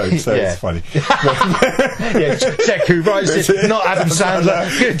Brooks joke, so it's funny. Check who writes it, not Adam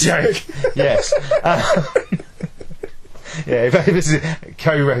Sandler. Good joke. Yes. This is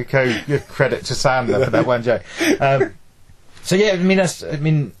co-credit to Sandler for that one joke.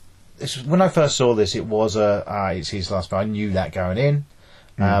 When I first saw this, it was it's his last film. I knew that going in.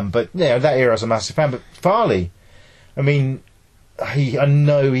 But that era I was a massive fan. But Farley, I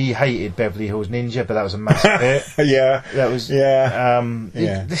know he hated Beverly Hills Ninja, but that was a massive hit.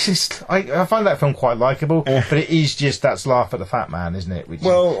 This is I find that film quite likeable, but it is just that's laugh at the fat man, isn't it? Which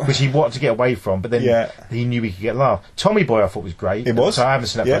he wanted to get away from, but then he knew he could get laugh. Tommy Boy I thought was great. It was. So I haven't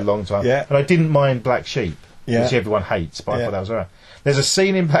seen that for a long time. But I didn't mind Black Sheep, which everyone hates, but I thought that was alright. There's a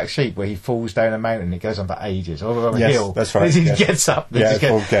scene in Black Sheep where he falls down a mountain and it goes on for ages, or on a hill. That's right. He gets up. When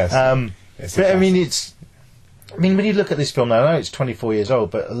you look at this film now, I know it's 24 years old,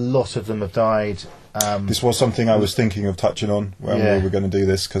 but a lot of them have died This was something I was thinking of touching on when we were going to do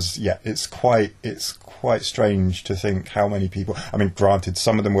this, because it's quite strange to think how many people. I mean, granted,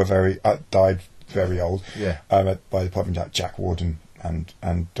 some of them were died very old. Yeah. By the point of Jack Warden and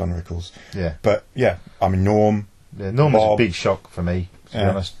Don Rickles. Yeah. But I mean, Norm. Yeah, Norm was a big shock for me, to be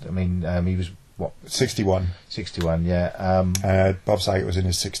honest. I mean, he was. What? 61. 61, yeah. Bob Saget was in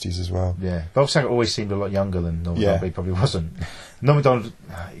his 60s as well. Yeah. Bob Saget always seemed a lot younger than Norman Donald, but he probably wasn't. Norman Donald,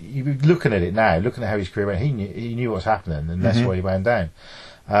 looking at it now, looking at how his career went, he knew what was happening, and that's why he wound down.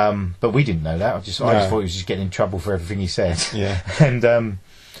 But we didn't know that. I just thought he was just getting in trouble for everything he said. Yeah. And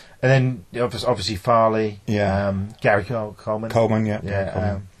then obviously Farley, Gary Coleman. Coleman,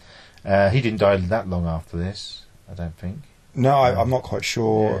 yeah. Yeah. He didn't die that long after this, I don't think. No, I'm not quite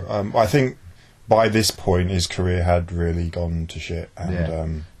sure. Yeah. I think by this point his career had really gone to shit.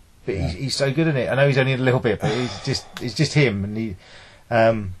 And, but he's so good in it. I know he's only a little bit, but it's just him, and he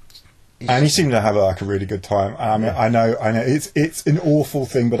seemed to have a really good time. I know it's an awful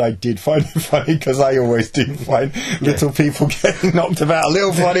thing, but I did find it funny, because I always do find little people getting knocked about a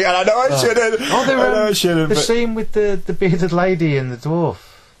little funny, and I know I shouldn't. I shouldn't. The scene with the bearded lady and the dwarf.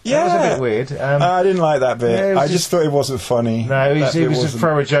 That was a bit weird. I didn't like that bit. I just thought it wasn't funny. No, it was to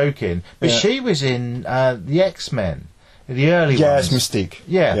throw a joke in. But she was in the X-Men, the early ones. Yes, Mystique.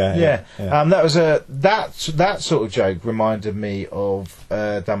 Yeah. That was that sort of joke reminded me of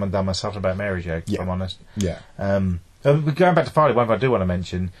Dumb and Dumber, Something About Mary joke, if I'm honest. Yeah. Going back to Farley, one thing I do want to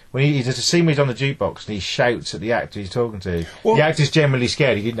mention, when he does a scene where he's on the jukebox and he shouts at the actor he's talking to. Well, the actor's generally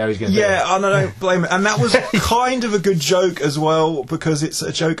scared. He didn't know he was going to do it. Yeah, I don't blame it. And that was kind of a good joke as well, because it's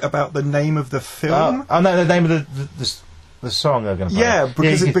a joke about the name of the film. Oh, no, the name of the song they're going to play. Yeah,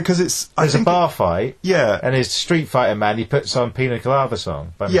 because it's... There's a bar fight. Yeah. And his Street Fighter man, he puts on Pina Colada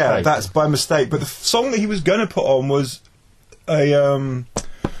song by mistake. Yeah, that's by mistake. But the song that he was going to put on was a...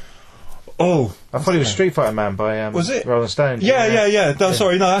 I thought it was Street Fighter Man by was it? Rolling Stones. Yeah. No,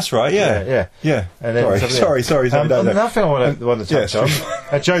 sorry, no, that's right. Yeah. And then sorry. Another thing I want to touch on,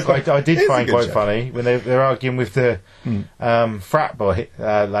 a joke I did find quite funny when they're arguing with the frat boy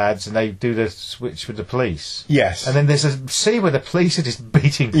lads, and they do the switch with the police. Yes. And then there's a scene where the police are just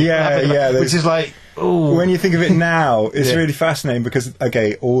beating people up, which is like, ooh. When you think of it now, it's really fascinating, because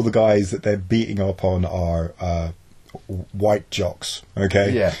all the guys that they're beating up on are white jocks,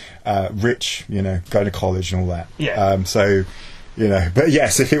 rich, going to college and all that. So, but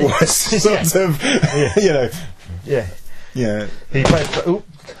yes, if it was sort of, he played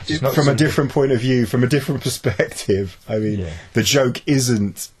from a different point of view, from a different perspective. I mean, the joke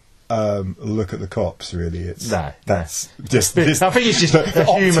isn't look at the cops, really. It's that's just. I think it's just the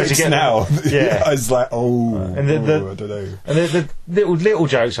humour to get now. It's like I don't know. And the little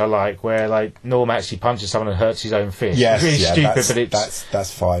jokes I like, where like Norm actually punches someone and hurts his own fist. Yes, it's really stupid, but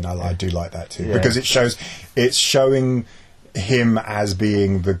that's fine. I do like that too, because it's showing him as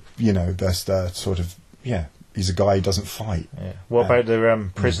being the sort of he's a guy who doesn't fight. Yeah. What about the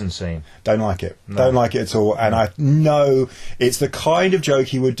prison scene? Don't like it. No. Don't like it at all. And I know it's the kind of joke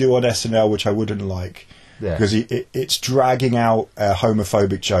he would do on SNL, which I wouldn't like. Yeah. Because it's dragging out a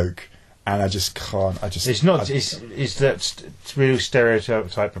homophobic joke, and I just can't. It's not. It's that real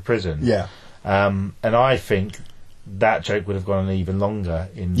stereotype of prison. Yeah. And I think that joke would have gone on even longer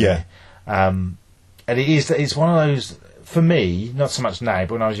in there. And it's one of those, for me, not so much now,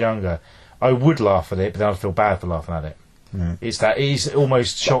 but when I was younger, I would laugh at it, but then I'd feel bad for laughing at it. Mm. It's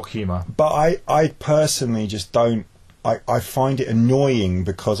almost shock humour. But I personally just don't. I find it annoying,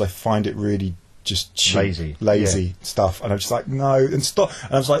 because I find it really just cheap, lazy stuff, and I'm just like, no, and stop.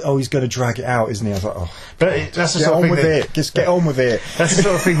 And I was like, he's going to drag it out, isn't he? I was like, but that's the sort of thing just get on with it. That's the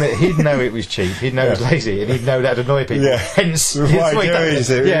sort of thing that he'd know it was cheap, he'd know it was lazy, and he'd know that'd annoy people. Yeah. Hence, why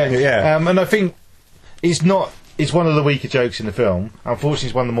is it? Yeah. And I think it's not. It's one of the weaker jokes in the film. Unfortunately,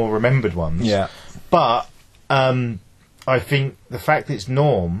 it's one of the more remembered ones. Yeah. But I think the fact that it's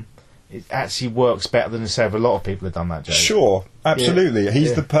Norm, it actually works better than, say, a lot of people have done that joke. Sure, absolutely. Yeah.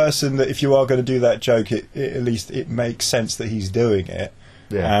 He's the person that, if you are going to do that joke, at least it makes sense that he's doing it.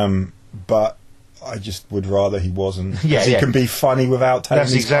 Yeah. But I just would rather he wasn't. He can be funny without telling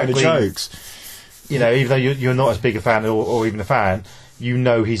these kind of jokes. Even though you're not as big a fan or even a fan,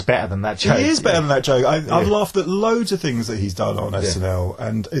 he's better than that joke. He is better than that joke. I've laughed at loads of things that he's done on SNL,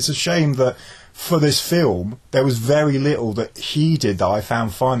 and it's a shame that for this film there was very little that he did that I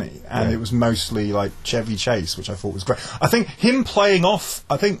found funny, and it was mostly like Chevy Chase, which I thought was great. I think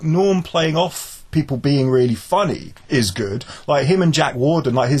Norm playing off people being really funny is good. Like him and Jack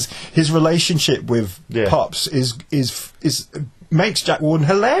Warden, like his relationship with Pups is makes Jack Warden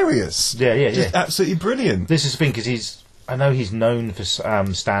hilarious. Just absolutely brilliant. This is the thing, because I know he's known for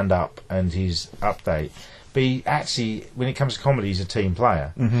stand-up and his update, but he actually, when it comes to comedy, he's a team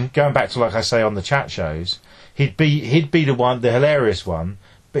player. Mm-hmm. Going back to, like I say, on the chat shows, he'd be the hilarious one,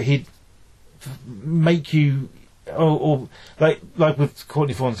 but he'd make you, or like with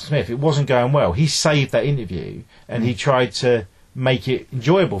Courtney Thorne-Smith, it wasn't going well. He saved that interview and he tried to make it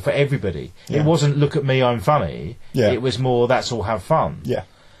enjoyable for everybody. Yeah. It wasn't look at me, I'm funny. Yeah. It was more let's all have fun. Yeah,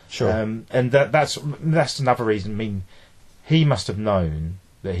 sure. And that's another reason. I mean, he must have known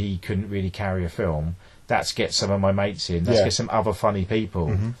that he couldn't really carry a film. Let's get some of my mates in. Let's get some other funny people.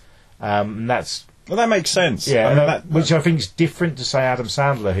 Mm-hmm. And that's... Well, that makes sense. Yeah, I mean, which I think is different to, say, Adam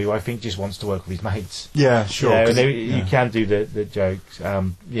Sandler, who I think just wants to work with his mates. Yeah, sure. You can do the jokes,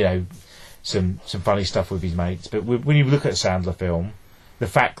 some funny stuff with his mates. But when you look at a Sandler film, the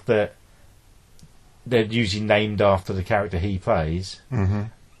fact that they're usually named after the character he plays, mm-hmm.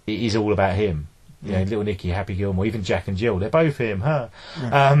 it is all about him. You know, Little Nicky, Happy Gilmore, even Jack and Jill, they're both him, huh?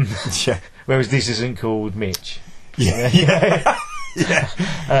 Yeah. Whereas this isn't called Mitch. Yeah. Yeah.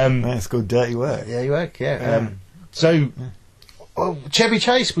 It's called Dirty Work. Dirty Work, yeah. Chevy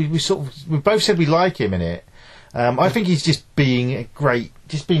Chase, we both said we like him in it. I think he's just being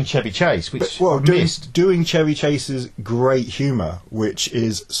Chevy Chase, which doing Chevy Chase's great humour, which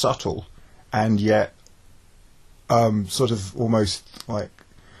is subtle, and yet sort of almost like,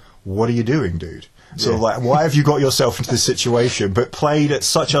 what are you doing, dude? Sort of like, why have you got yourself into this situation? But played at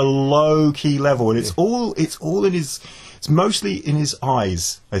such a low key level, and it's all in his. It's mostly in his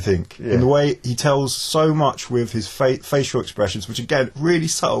eyes, I think, in the way he tells so much with his facial expressions, which again really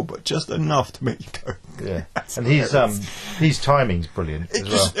subtle, but just enough to make you go. Yeah, and his timing's brilliant. It's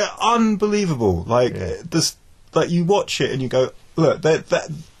just unbelievable. Like this, like you watch it and you go, look,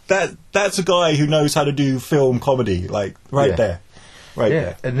 that's a guy who knows how to do film comedy, like there. Right.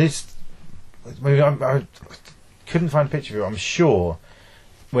 Yeah, and this, I couldn't find a picture of it. I'm sure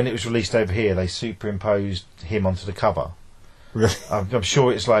when it was released over here, they superimposed him onto the cover. Really? I'm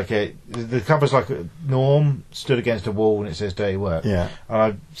sure it's like the cover's like Norm stood against a wall and it says "Dirty Work." Yeah. And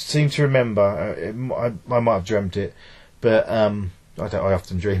I seem to remember, I might have dreamt it, but I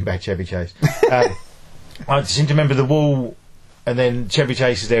often dream about Chevy Chase. I seem to remember the wall. And then Chevy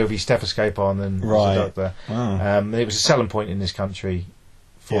Chase is there with his stethoscope on and right. the doctor. Oh. It was a selling point in this country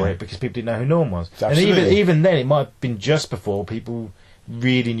for it because people didn't know who Norm was. Absolutely. And even then, it might have been just before people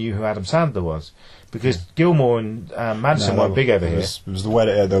really knew who Adam Sandler was, because Gilmore and Madison weren't big over here. It was the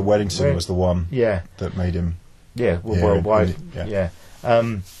wedding scene was the one that made him worldwide. Really,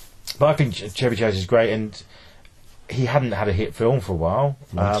 but I think Chevy Chase is great, and he hadn't had a hit film for a while.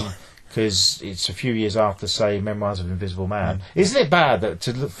 Because it's a few years after, say, Memoirs of an Invisible Man. Isn't it bad that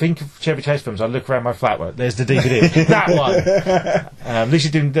to think of Chevy Chase films, I look around my flat, there's the DVD. That one! At least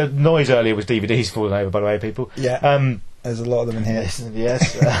it didn't, the noise earlier was DVDs falling over, by the way, people. Yeah. There's a lot of them in here.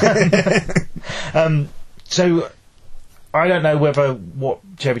 Yes. So, I don't know what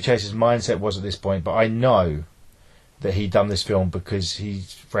Chevy Chase's mindset was at this point, but I know that he'd done this film because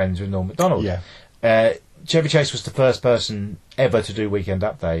he's friends with Norm Macdonald. Yeah. Chevy Chase was the first person ever to do Weekend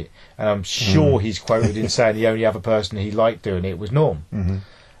Update, and I'm sure he's quoted in saying the only other person he liked doing it was Norm.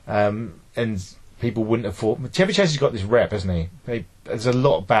 Mm-hmm. And people wouldn't have thought... Chevy Chase has got this rep, hasn't he? There's a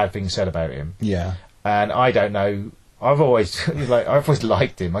lot of bad things said about him. Yeah. And I don't know... I've always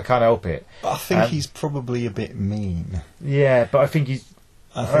liked him. I can't help it. I think he's probably a bit mean. Yeah, but I think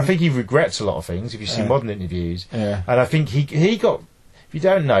he regrets a lot of things, if you see modern interviews. Yeah. And I think he got... If you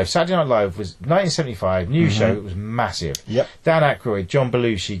don't know, Saturday Night Live was 1975, new show, it was massive. Yep. Dan Aykroyd, John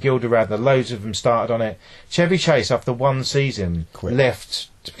Belushi, Gilda Radner, loads of them started on it. Chevy Chase, after one season, left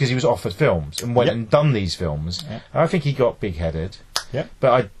because he was offered films and went and done these films. Yep. I think he got big-headed. Yep.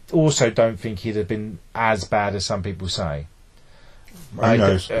 But I also don't think he'd have been as bad as some people say. Who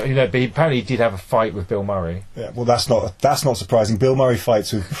knows? But he apparently did have a fight with Bill Murray. Yeah, well, that's not surprising. Bill Murray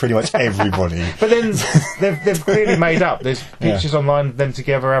fights with pretty much everybody. But then they've clearly made up. There's pictures online of them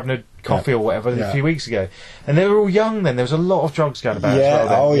together having a coffee or whatever a few weeks ago, and they were all young then. There was a lot of drugs going about. Yeah. As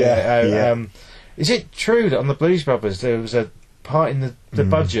well then. Is it true that on the Blues Brothers there was a part in the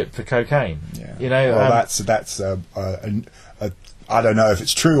budget for cocaine? Yeah. Well, that's I don't know if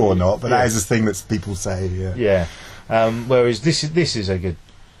it's true or not, but that is a thing that people say. Yeah. Whereas this is a good,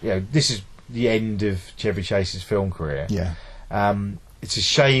 this is the end of Chevy Chase's film career. Yeah. It's a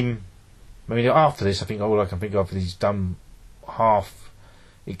shame. I mean, after this, I think all I can think of is he's done half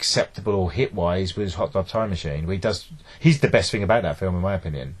acceptable or hit wise with his Hot Tub Time Machine. Where he's the best thing about that film, in my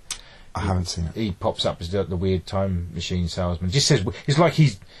opinion. I haven't seen it. He pops up as the weird time machine salesman. Just says it's like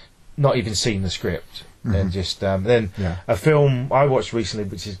he's not even seen the script. And just then a film I watched recently,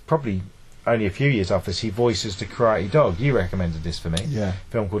 which is probably only a few years after this, he voices the Karate Dog. You recommended this for me. Yeah.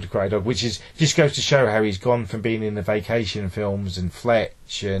 A film called The Karate Dog, which just goes to show how he's gone from being in the vacation films and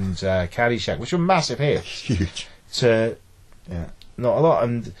Fletch and Caddyshack, which were massive hits. Huge. To not a lot.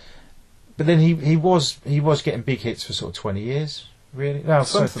 But then he was getting big hits for sort of 20 years, really? No,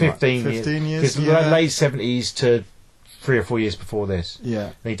 so 15 years. 15 years, because late 70s to 3 or 4 years before this.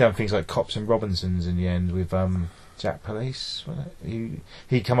 Yeah. And he'd done things like Cops and Robinsons in the end with Jack Police.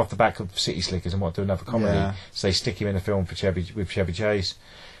 He'd come off the back of City Slickers and do another comedy. Yeah. So they stick him in a film with Chevy Chase.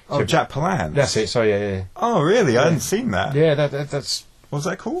 Oh, Jack Palance. That's it. So yeah. Oh, really? I hadn't seen that. Yeah, that's. What's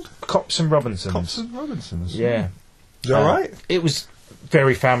that called? Cops and Robinsons. Cops and Robinsons. Yeah. Is that right? It was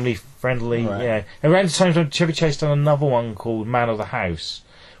very family friendly. Right. Yeah. Around the same time, Chevy Chase done another one called Man of the House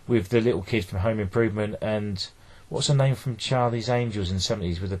with the little kid from Home Improvement and what's her name from Charlie's Angels in the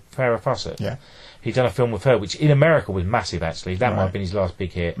 70s with Farrah Fawcett. Yeah. He'd done a film with her, which in America was massive, actually. That might have been his last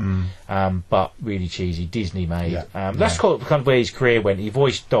big hit. But really cheesy, Disney made. Yeah. That's kind of where his career went. He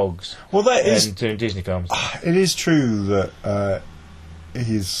voiced dogs doing Disney films. It is true that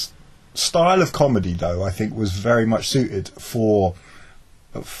his style of comedy, though, I think was very much suited for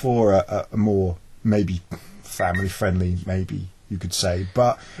a more, maybe, family-friendly, maybe you could say,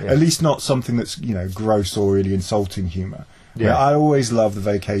 but at least not something that's, gross or really insulting humour. Yeah. I always love the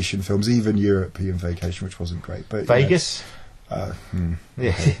vacation films, even European Vacation, which wasn't great. But Vegas?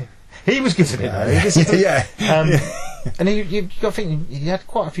 Yeah. He was good in it, though. Yeah. And you've got to think, he had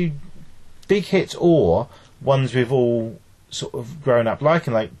quite a few big hits or ones we've all sort of grown up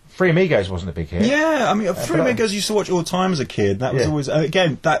liking, like Three Amigos wasn't a big hit. Yeah, I mean, Three Amigos I used to watch all the time as a kid. That was always,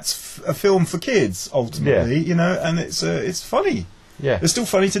 again, that's a film for kids, ultimately, and it's funny. Yeah. It's still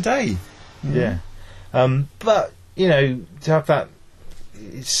funny today. Yeah. But, to have that,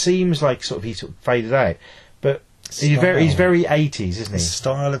 it seems like he sort of faded out. But he's very 80s,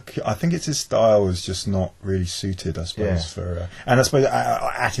 isn't he? I think it's his style is just not really suited, I suppose, for and I suppose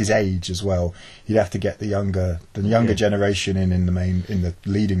at his age as well, he'd have to get the younger generation in the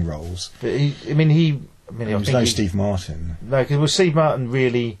leading roles. But there's no Steve Martin. No, because Steve Martin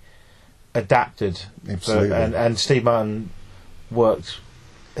really adapted, absolutely, and Steve Martin worked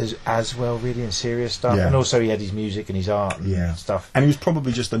as well, really, in serious stuff, and also he had his music and his art and stuff. And he was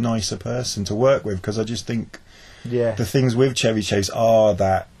probably just a nicer person to work with, because I just think. Yeah, the things with Chevy Chase are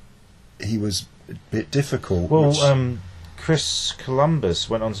that he was a bit difficult. Well, Chris Columbus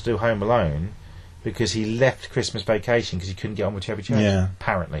went on to do Home Alone because he left Christmas Vacation because he couldn't get on with Chevy Chase. Yeah,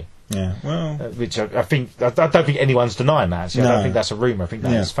 apparently. Yeah, well, which I don't think anyone's denying that. Actually. I don't think that's a rumour. I think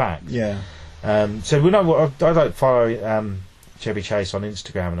that's fact. Yeah. So we know I don't follow Chevy Chase on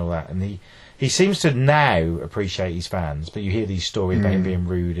Instagram and all that, and he seems to now appreciate his fans, but you hear these stories about him being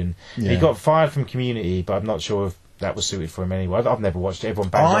rude, and he got fired from Community, but I'm not sure if that was suited for him anyway. I've never watched it. Everyone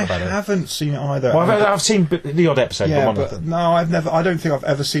bangs on about it. I haven't seen it either. Well, I've seen the odd episode. Yeah, but one of them. No, I've never. I don't think I've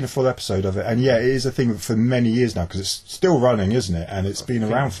ever seen a full episode of it. And it is a thing for many years now, because it's still running, isn't it? And it's been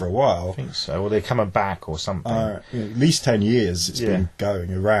around for a while. I think so. Well, they're coming back or something. At least 10 years it's been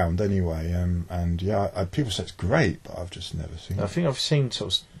going around anyway. People say it's great, but I've just never seen it. I think I've seen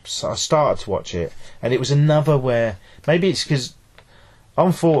I started to watch it, and it was another where maybe it's because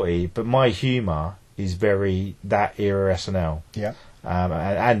I'm 40, but my humour is very that era SNL,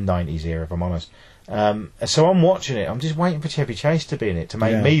 and 90s era, if I'm honest. So I'm watching it. I'm just waiting for Chevy Chase to be in it to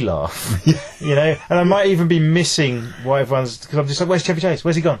make me laugh, And I might even be missing what everyone's, because I'm just like, where's Chevy Chase?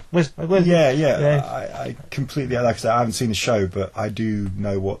 Where's he gone? Where's I completely, like I said, I haven't seen the show, but I do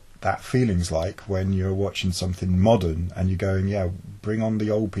know what that feeling's like when you're watching something modern and you're going, bring on the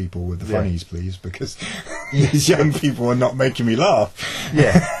old people with the funnies, please, because these young people are not making me laugh.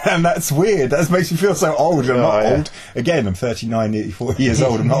 Yeah. And that's weird. That makes me feel so old. I'm not old. Again, I'm 39, nearly 40 years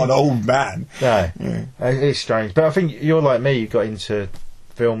old. I'm not an old man. No. Yeah. It's strange. But I think you're like me. You got into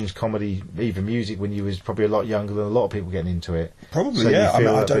films, comedy, even music when you was probably a lot younger than a lot of people getting into it. Probably,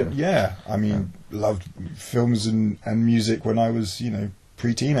 loved films and music when I was,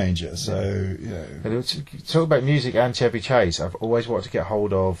 pre-teenager, so talk about music and Chevy Chase. I've always wanted to get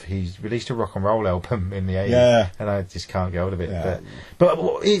hold of. He's released a rock and roll album in the 80s, and I just can't get hold of it. But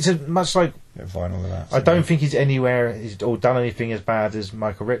it's much like vinyl of that. I don't think he's or done anything as bad as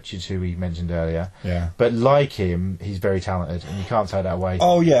Michael Richards, who we mentioned earlier. Yeah, but like him, he's very talented, and you can't take that away.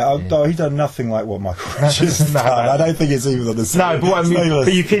 Oh yeah, he's done nothing like what Michael Richards done. I don't think it's even on the same. No,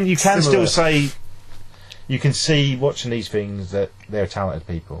 but you can still say. you can see watching these things that they're talented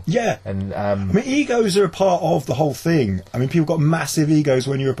people. Yeah. And I mean, egos are a part of the whole thing. I mean, people got massive egos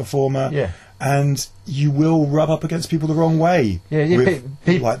when you're a performer. Yeah. And you will rub up against people the wrong way. Yeah,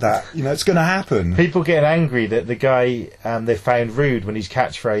 like that. You know, it's going to happen. People getting angry that the guy they found rude when his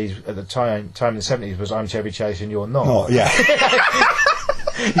catchphrase at the time in the 70s was "I'm Chevy Chase and you're not." Not, yeah.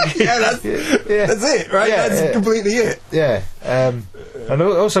 That's it, right? Yeah, that's completely it. Yeah. And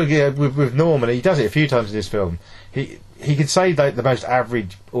also, with Norman, he does it a few times in this film. He can say like the most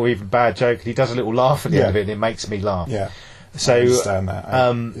average or even bad joke, and he does a little laugh at the end of it, and it makes me laugh. Yeah. So, I understand that.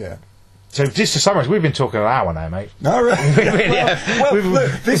 Yeah. So just to summarise, we've been talking an hour now, mate. No, really? Well,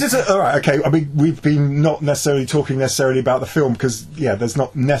 look, this is all right. Okay, I mean, we've been not necessarily talking about the film because there's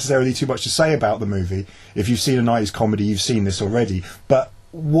not necessarily too much to say about the movie. If you've seen a 90s comedy, you've seen this already. But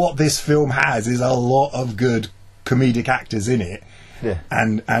what this film has is a lot of good comedic actors in it,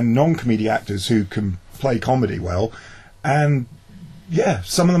 and non-comedic actors who can play comedy well, and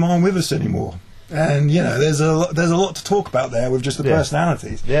some of them aren't with us anymore. And there's a lot to talk about there with just the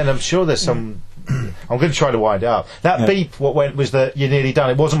personalities. Yeah, and I'm sure there's some. I'm going to try to wind it up. That beep, what went was that you're nearly done.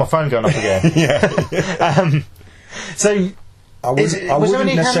 It wasn't my phone going off again. So, was there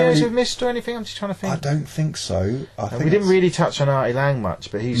any cameos we've missed or anything? I'm just trying to think. I don't think so. We didn't really touch on Artie Lang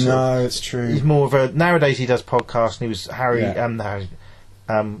much, but he's it's true. He's more of a nowadays. He does podcasts, and he was Harry.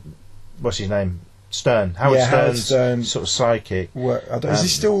 What's his name? Stern. Howard Stern, sort of psychic. Is he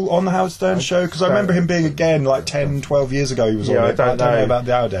still on the Howard Stern show? Because I remember him being again like 10, 12 years ago he was on it. I don't know about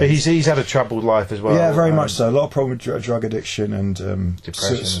nowadays. But he's had a troubled life as well. Yeah, very much so. A lot of problem with drug addiction and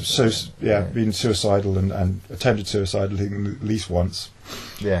depression. Being suicidal and attempted suicide at least once.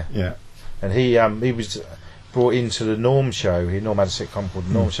 Yeah. Yeah. And he was brought into the Norm show. Norm had a sitcom called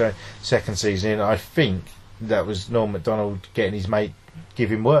The Norm Show, second season. And I think that was Norm Macdonald getting his mate give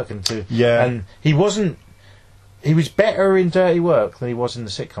him work and he was better in Dirty Work than he was in the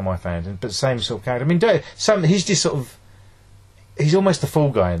sitcom, I found, but the same sort of character. I mean, he's just sort of he's almost the fool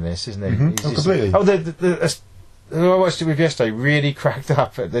guy in this, isn't he? Completely. I watched it with yesterday. Really cracked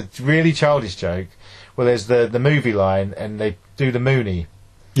up at the really childish joke. Well, there's the movie line and they do the Mooney.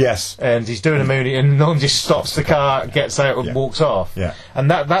 Yes. And he's doing a Mooney and Norm just stops the car, gets out and walks off. Yeah.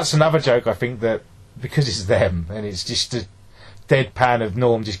 And that's another joke I think that because it's them and it's just a deadpan of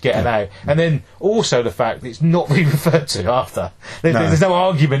Norm just getting out, and then also the fact that it's not really referred to after. There's no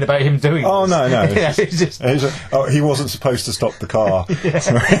argument about him doing. Oh this. No. It's just he wasn't supposed to stop the car.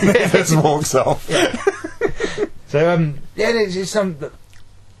 So he just walks off. So it's some.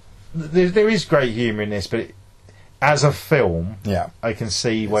 There is great humour in this, but as a film, I can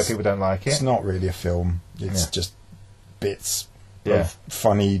see why people don't like it. It's not really a film. It's just bits. Of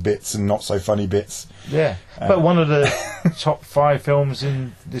funny bits and not so funny bits. Yeah, but one of the top 5 films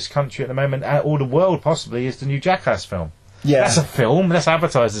in this country at the moment, or the world possibly, is the new Jackass film. Yeah, that's a film. That's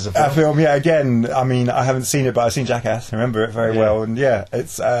advertised as a film. A film, again, I mean, I haven't seen it, but I've seen Jackass. I remember it very well, and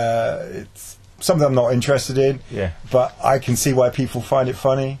it's something I'm not interested in. Yeah, but I can see why people find it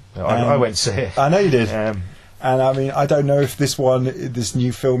funny. I went to see it. I know you did. And I mean, I don't know if this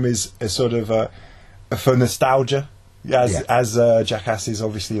new film is a sort of for nostalgia. As Jackass is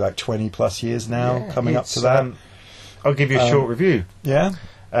obviously like 20 plus years now coming up to that. I'll give you a short review. Yeah.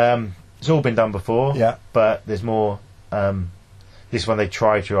 It's all been done before. Yeah. But there's more. This one they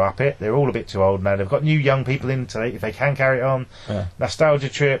try to up it. They're all a bit too old now. They've got new young people in today if they can carry it on. Yeah. Nostalgia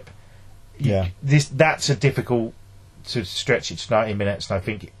trip. That's a difficult to stretch it to 90 minutes, and I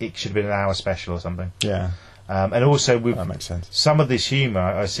think it should have been an hour special or something. Yeah. And also with that makes sense. Some of this humour,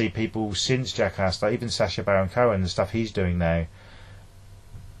 I see people since Jackass, like even Sacha Baron Cohen, the stuff he's doing now.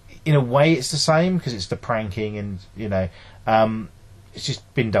 In a way, it's the same because it's the pranking, and it's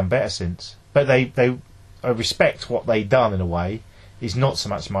just been done better since. But I respect what they done in a way. It's not so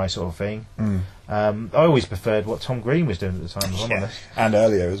much my sort of thing. I always preferred what Tom Green was doing at the time. If I'm honest. And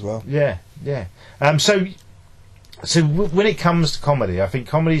earlier as well. Yeah. So when it comes to comedy, I think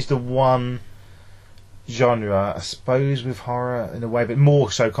comedy's the one genre, I suppose, with horror in a way, but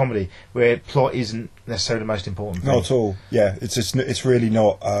more so comedy, where plot isn't necessarily the most important thing. Not at all. Yeah, it's really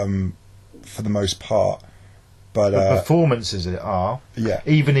not for the most part. But performances are. Yeah.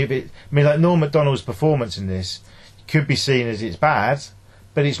 Even if like Norm Macdonald's performance in this could be seen as it's bad,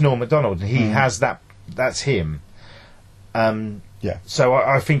 but it's Norm Macdonald, and he has that. That's him. So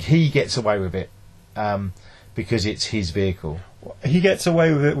I think he gets away with it because it's his vehicle. He gets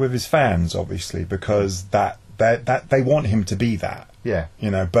away with it with his fans, obviously, because that they want him to be that. Yeah.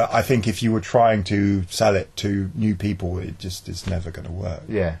 But I think if you were trying to sell it to new people, it just is never going to work.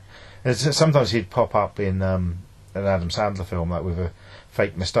 Yeah. And sometimes he'd pop up in an Adam Sandler film, like with a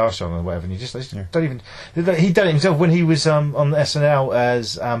fake moustache on or whatever, and you just don't even. He done it himself when he was on SNL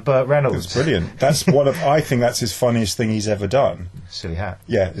as Burt Reynolds. It's brilliant. That's I think that's his funniest thing he's ever done. Silly hat.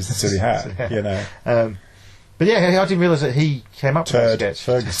 Yeah, it's a silly hat. You know. But yeah, I didn't realise that he came up with that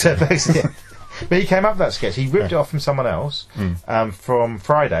sketch. But he came up with that sketch. He ripped it off from someone else from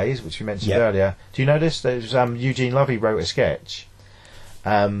Fridays, which we mentioned earlier. Do you know this? There's Eugene Lovey wrote a sketch.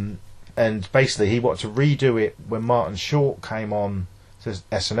 And basically he wanted to redo it when Martin Short came on to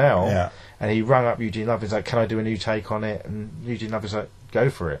SNL, and he rang up Eugene Lovey and was like, can I do a new take on it? And Eugene Lovey's like, go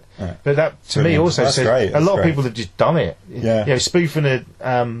for it. But that to me also says a lot of people have just done it. You know, spoofing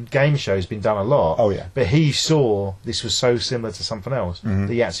a game show has been done a lot, but he saw this was so similar to something else that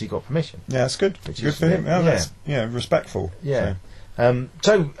he actually got permission. Yeah, that's good. Good for him. That's respectful.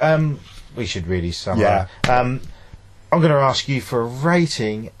 So we should really sum up. I'm going to ask you for a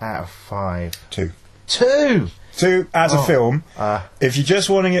rating out of 5. 2. 2 as a film. If you're just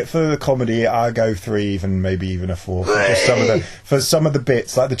wanting it for the comedy, I'll go 3, even maybe even a 4. For some of the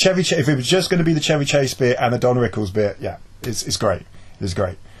bits, like the Chevy Chase. If it was just going to be the Chevy Chase bit and the Don Rickles bit, it's great. It's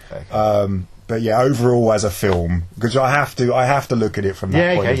great. Okay. But yeah, overall as a film, because I have to look at it from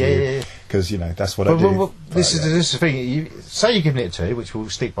that point of view. Because that's what I do. Well, this is the thing. You say you're giving it 2, which we'll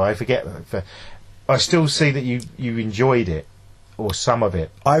stick by. I still see that you enjoyed it, or some of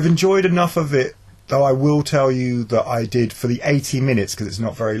it. I've enjoyed enough of it, though I will tell you that I did, for the 80 minutes, because it's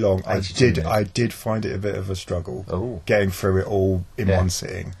not very long, I did find it a bit of a struggle, getting through it all in one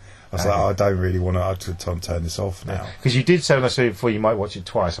sitting. I was like, I don't really want to turn this off now. Because you did say when I said it before you might watch it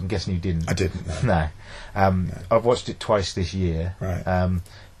twice. I'm guessing you didn't. I didn't, no. I've watched it twice this year. Right.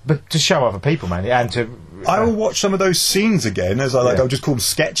 But to show other people, man, and to... I will watch some of those scenes again, as I'll just call them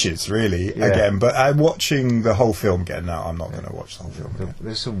sketches, really, again. But I'm watching the whole film again now. I'm not going to watch the whole film again.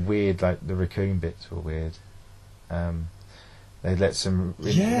 There's some weird, like, the raccoon bits were weird. They let some...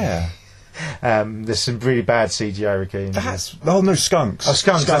 there's some really bad CGI raccoons. No, skunks. Oh,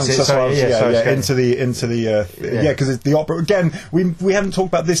 skunks. That's it. Into the because it's the opera again. We haven't talked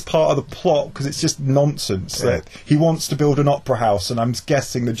about this part of the plot because it's just nonsense. That he wants to build an opera house, and I'm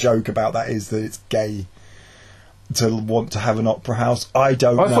guessing the joke about that is that it's gay to want to have an opera house. I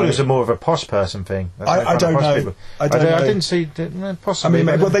thought it was more of a posh person thing. I don't know. I didn't see possibly. I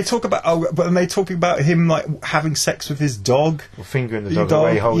mean, they talk about but they talking about him like having sex with his dog, or fingering the dog the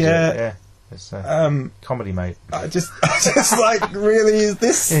way he holds it. Yeah. It's comedy, mate. I just like, really, is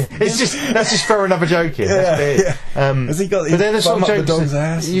this? It's just let's just throw another joke in. Has he got? But they're the sort of jokes the dog's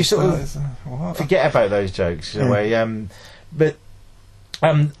ass you sort of forget about those jokes in a way. But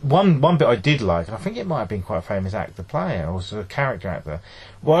one bit I did like, and I think it might have been quite a famous actor playing, or a character actor.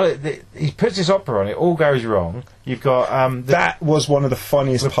 Well, he puts this opera on, it all goes wrong. You've got that was one of the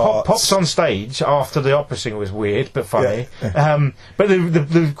funniest parts. Pops on stage after the opera singer was weird but funny. But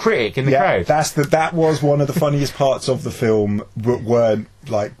the critic in the crowd. That was one of the funniest parts of the film, but weren't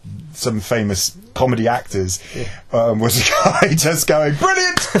like some famous comedy actors. Was a guy just going,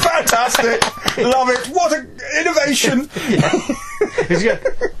 brilliant, fantastic, love it, what an innovation. Because I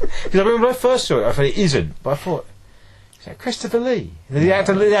remember when I first saw it, I thought it isn't, but I thought, is that Christopher Lee? The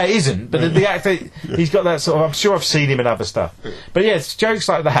actor isn't, but the actor, he's got that sort of, I'm sure I've seen him in other stuff. But yeah, it's jokes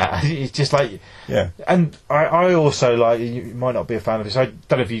like that. It's just like, and I also like, you might not be a fan of this, I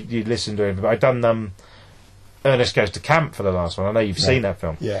don't know if you listened to him, but I've done Ernest Goes to Camp for the last one. I know you've seen that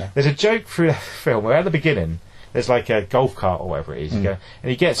film. There's a joke through that film where at the beginning, there's like a golf cart or whatever it is, and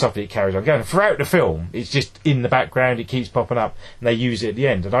he gets off and it carries on going. Throughout the film, it's just in the background, it keeps popping up, and they use it at the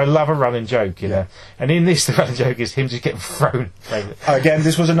end. And I love a running joke, you know. And in this, the running joke is him just getting thrown. Again,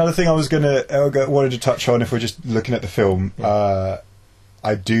 this was another thing I wanted to touch on if we're just looking at the film.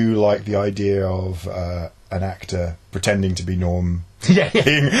 I do like the idea of an actor pretending to be Norm.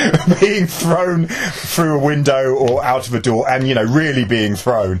 Being thrown through a window or out of a door, and really being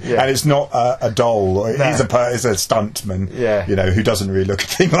thrown, and it's not a doll. He's a stuntman, who doesn't really look a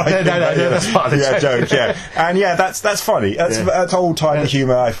thing like him. That's part of the joke. And that's funny. That's old timey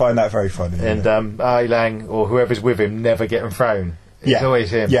humour. I find that very funny. And Ai Lang or whoever's with him never getting thrown. It's always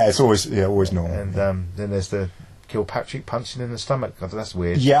him. It's always Norm. And then there's the Kilpatrick punching in the stomach. That's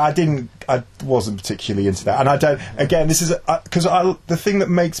weird. I wasn't particularly into that, and I don't. Again, this is because the thing that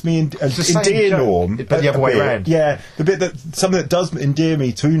makes me endear Norm, but the other way around. The bit something that does endear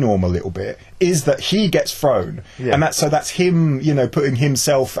me to Norm a little bit is that he gets thrown, and that's him, putting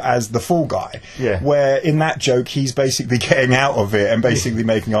himself as the fall guy. Where in that joke he's basically getting out of it and basically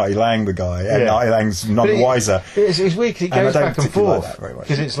making Ai Lang the guy, and Ai Lang's none the wiser. It's weird because it goes back and forth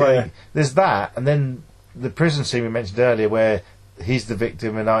because it's like there's that, and then the prison scene we mentioned earlier where he's the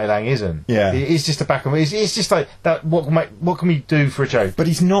victim and Artie Lang isn't. Yeah, he's just a back and it's just like that. What can we do for a joke? But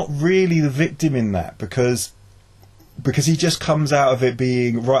he's not really the victim in that because he just comes out of it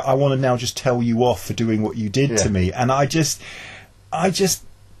being right. I want to now just tell you off for doing what you did to me, and I just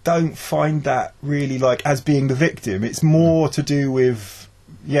don't find that really like as being the victim. It's more to do with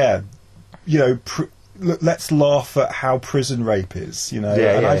let's laugh at how prison rape is,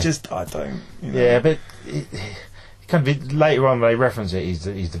 I don't. Yeah, but it kind of later on they reference it. He's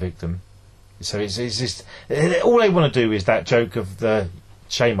the victim, so it's just all they want to do is that joke of the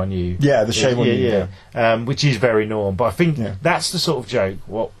shame on you. Yeah, the shame on you. Yeah. Which is very normal, but I think that's the sort of joke.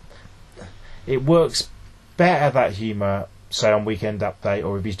 It works better, that humour, say on Weekend Update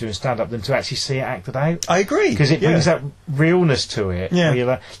or if he's doing stand up, than to actually see it acted out. I agree, because it brings that realness to it.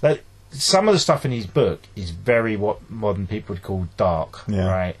 Yeah. Like some of the stuff in his book is very what modern people would call dark,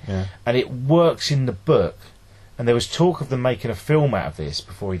 right? Yeah. And it works in the book. And there was talk of them making a film out of this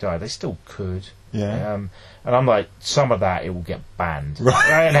before he died. They still could. Yeah. And I'm like, some of that it will get banned. Right.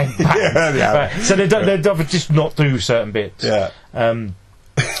 And then banned. Yeah. So they'd just not do certain bits. Yeah. But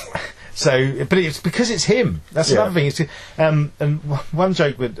it's because it's him. That's another thing. It's, and one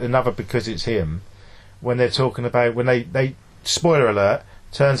joke with another, because it's him, when they're talking about when they spoiler alert,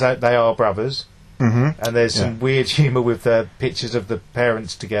 turns out they are brothers. Mm-hmm. And there's some weird humour with the pictures of the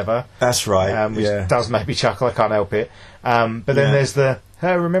parents together. That's right. Which does make me chuckle. I can't help it. But then there's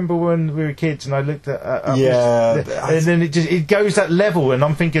I remember when we were kids and I looked at and then it goes that level, and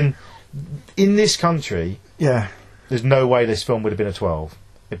I'm thinking, in this country, there's no way this film would have been a 12.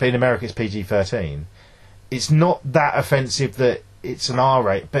 If in America it's PG-13, it's not that offensive that it's an R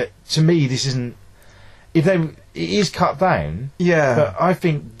rate. But to me, this isn't. It is cut down. Yeah. But I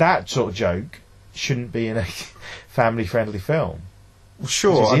think that sort of joke shouldn't be in a family-friendly film. Well,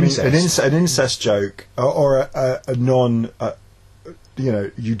 sure, I mean, an incest joke or a non,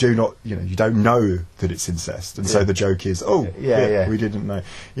 you don't know that it's incest, and so the joke is, we didn't know,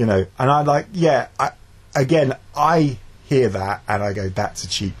 and I like, I hear that and I go, that's a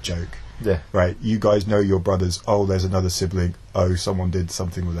cheap joke. Yeah. Right. You guys know your brothers. Oh, there's another sibling. Oh, someone did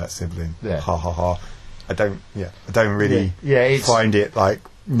something with that sibling. Yeah. Ha ha ha. I don't really find it like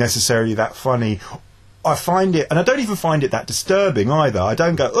necessarily that funny. I find it, and I don't even find it that disturbing either. I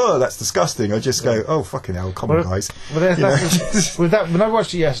don't go, oh, that's disgusting. I just go, oh, fucking hell, come on, guys. With that, when I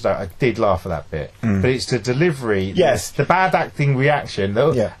watched it yesterday, I did laugh at that bit. But it's the delivery, the bad acting reaction,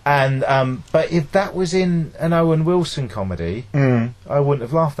 though. Yeah. And but if that was in an Owen Wilson comedy, I wouldn't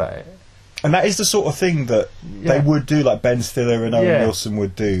have laughed at it. And that is the sort of thing that they would do, like Ben Stiller and Owen Wilson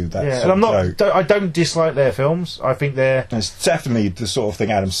would do. That sort of joke. I don't dislike their films. I think they're... It's definitely the sort of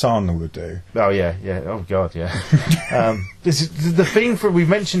thing Adam Sandler would do. Oh, yeah. Oh, God, yeah. This is the thing we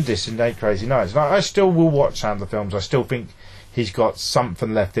mentioned this in 8 Crazy Nights. And I still will watch Sandler films. I still think he's got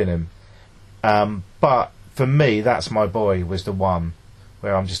something left in him. But for me, That's My Boy was the one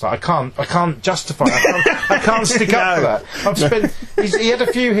where I'm just like, I can't justify it. I can't stick up for that. He had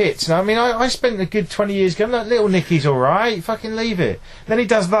a few hits. And I mean, I spent a good 20 years going, look, Little Nicky's all right. Fucking leave it. Then he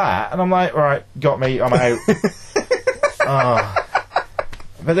does that, and I'm like, all right, got me. I'm out.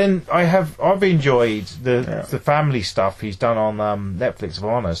 But then I've enjoyed the family stuff he's done on Netflix, if I'm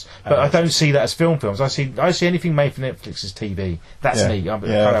honest. But I don't see that as films. I see anything made for Netflix as TV. That's me.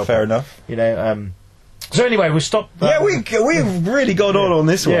 Fair enough. So anyway, we'll stop. We've really gone on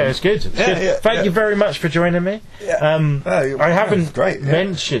this one. Yeah, it's good. Thank you very much for joining me. I haven't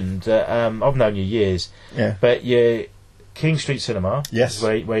mentioned I've known you years. Yeah. But you're King Street Cinema. Yes.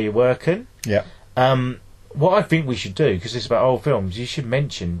 Where you're working. Yeah. What I think we should do, because it's about old films, you should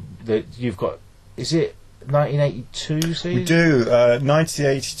mention that you've got. Is it 1982 season? We do.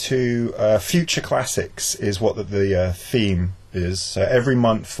 1982 Future Classics is what the theme is. So every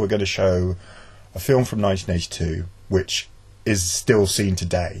month we're going to show a film from 1982, which is still seen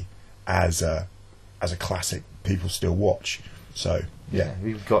today as a classic people still watch. So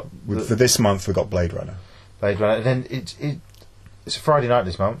we've got for this month we've got Blade Runner. And then it's a Friday night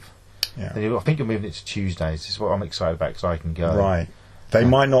this month. Yeah, I think you're moving it to Tuesdays. This is what I'm excited about, because I can go. Right, they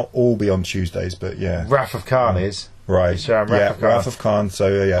might not all be on Tuesdays, but Wrath of Khan is. Right. Wrath of Khan.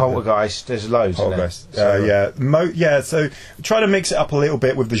 So Poltergeist. There's loads. Poltergeist. So try to mix it up a little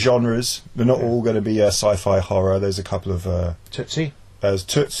bit with the genres. They're not all going to be sci-fi horror. There's a couple of Tootsie. There's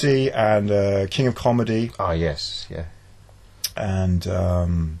Tootsie and King of Comedy. Oh yes, yeah. And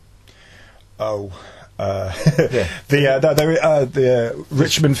the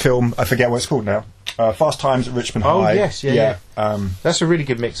Richmond film. I forget what it's called now. Fast Times at Richmond High. Oh yes, yeah. That's a really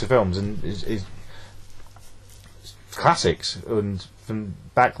good mix of films, and is classics, and from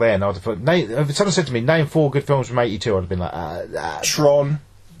back then, I'd have thought. If someone said to me, "Name 4 good films from '82," I'd have been like, Tron.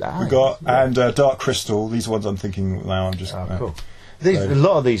 We got and Dark Crystal. These ones I'm thinking now. I'm just cool. A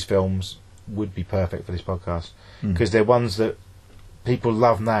lot of these films would be perfect for this podcast because they're ones that people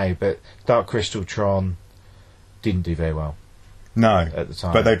love now, but Dark Crystal, Tron didn't do very well. No, at the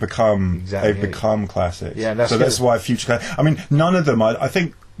time, but they've become classics. Yeah, that's why future. I mean, none of them. I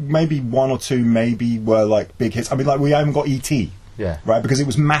think maybe 1 or 2 maybe were like big hits. I mean, like we haven't got E.T. Yeah. Right, because it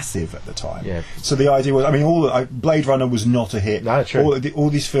was massive at the time. Yeah. So the idea was, I mean, Blade Runner was not a hit. No, true. All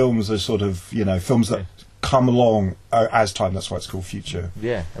these films are sort of, films that come along as time. That's why it's called future.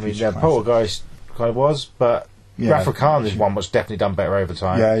 Yeah, I mean, Poltergeist kind of was, but Wrath Khan is one which definitely done better over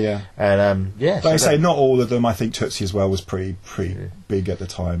time. Yeah. And like I say, not all of them. I think Tootsie as well was pretty big at the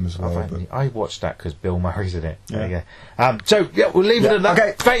time as well. I watched that because Bill Murray's in it. Yeah. So we'll leave it at that.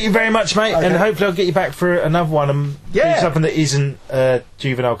 Okay. Thank you very much, mate, and hopefully I'll get you back for another one and do something that isn't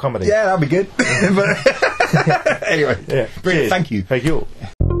juvenile comedy. Yeah, that'll be good. But anyway, brilliant. Thank you. Thank you.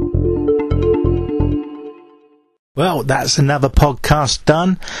 Well, that's another podcast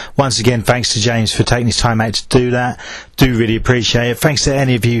done. Once again, thanks to James for taking his time out to do that. Do really appreciate it. Thanks to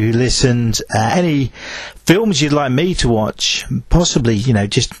any of you who listened. Any films you'd like me to watch, possibly,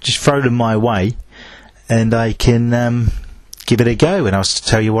 just throw them my way, and I can give it a go, and I'll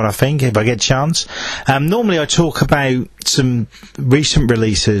tell you what I think if I get a chance. Normally I talk about some recent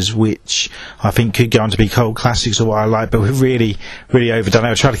releases which I think could go on to be cult classics or what I like, but we've really overdone it.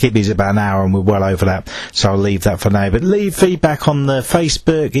 I'll try to keep these about an hour, and we're well over that, so I'll leave that for now. But leave feedback on the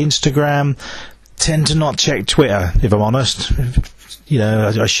Facebook, Instagram. Tend to not check Twitter, if I'm honest.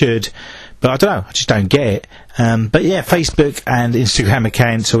 I should, but I don't know, I just don't get it. But yeah, Facebook and Instagram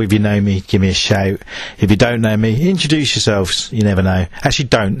accounts, or if you know me, give me a shout. If you don't know me, introduce yourselves, you never know. Actually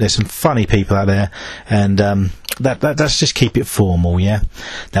don't, there's some funny people out there, and let's just keep it formal, yeah?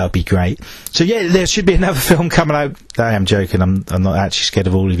 That would be great. So yeah, there should be another film coming out. I am joking, I'm not actually scared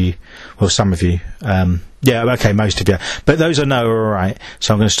of all of you, well, some of you. Yeah, okay, most of you. But those I know are alright,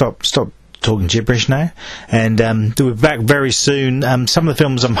 so I'm going to stop talking gibberish now, and we're back very soon. Some of the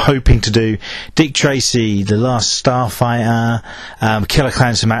films I'm hoping to do: Dick Tracy, The Last Starfighter, Killer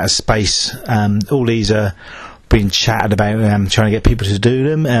Clowns from Outer Space. All these are being chatted about. Trying to get people to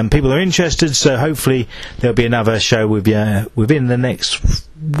do them. People are interested, so hopefully there'll be another show with you within the next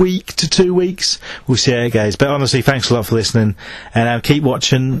week to 2 weeks. We'll see how it goes. But honestly, thanks a lot for listening, and keep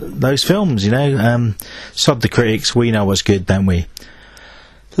watching those films. Sod the critics. We know what's good, don't we?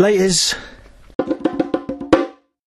 Laters.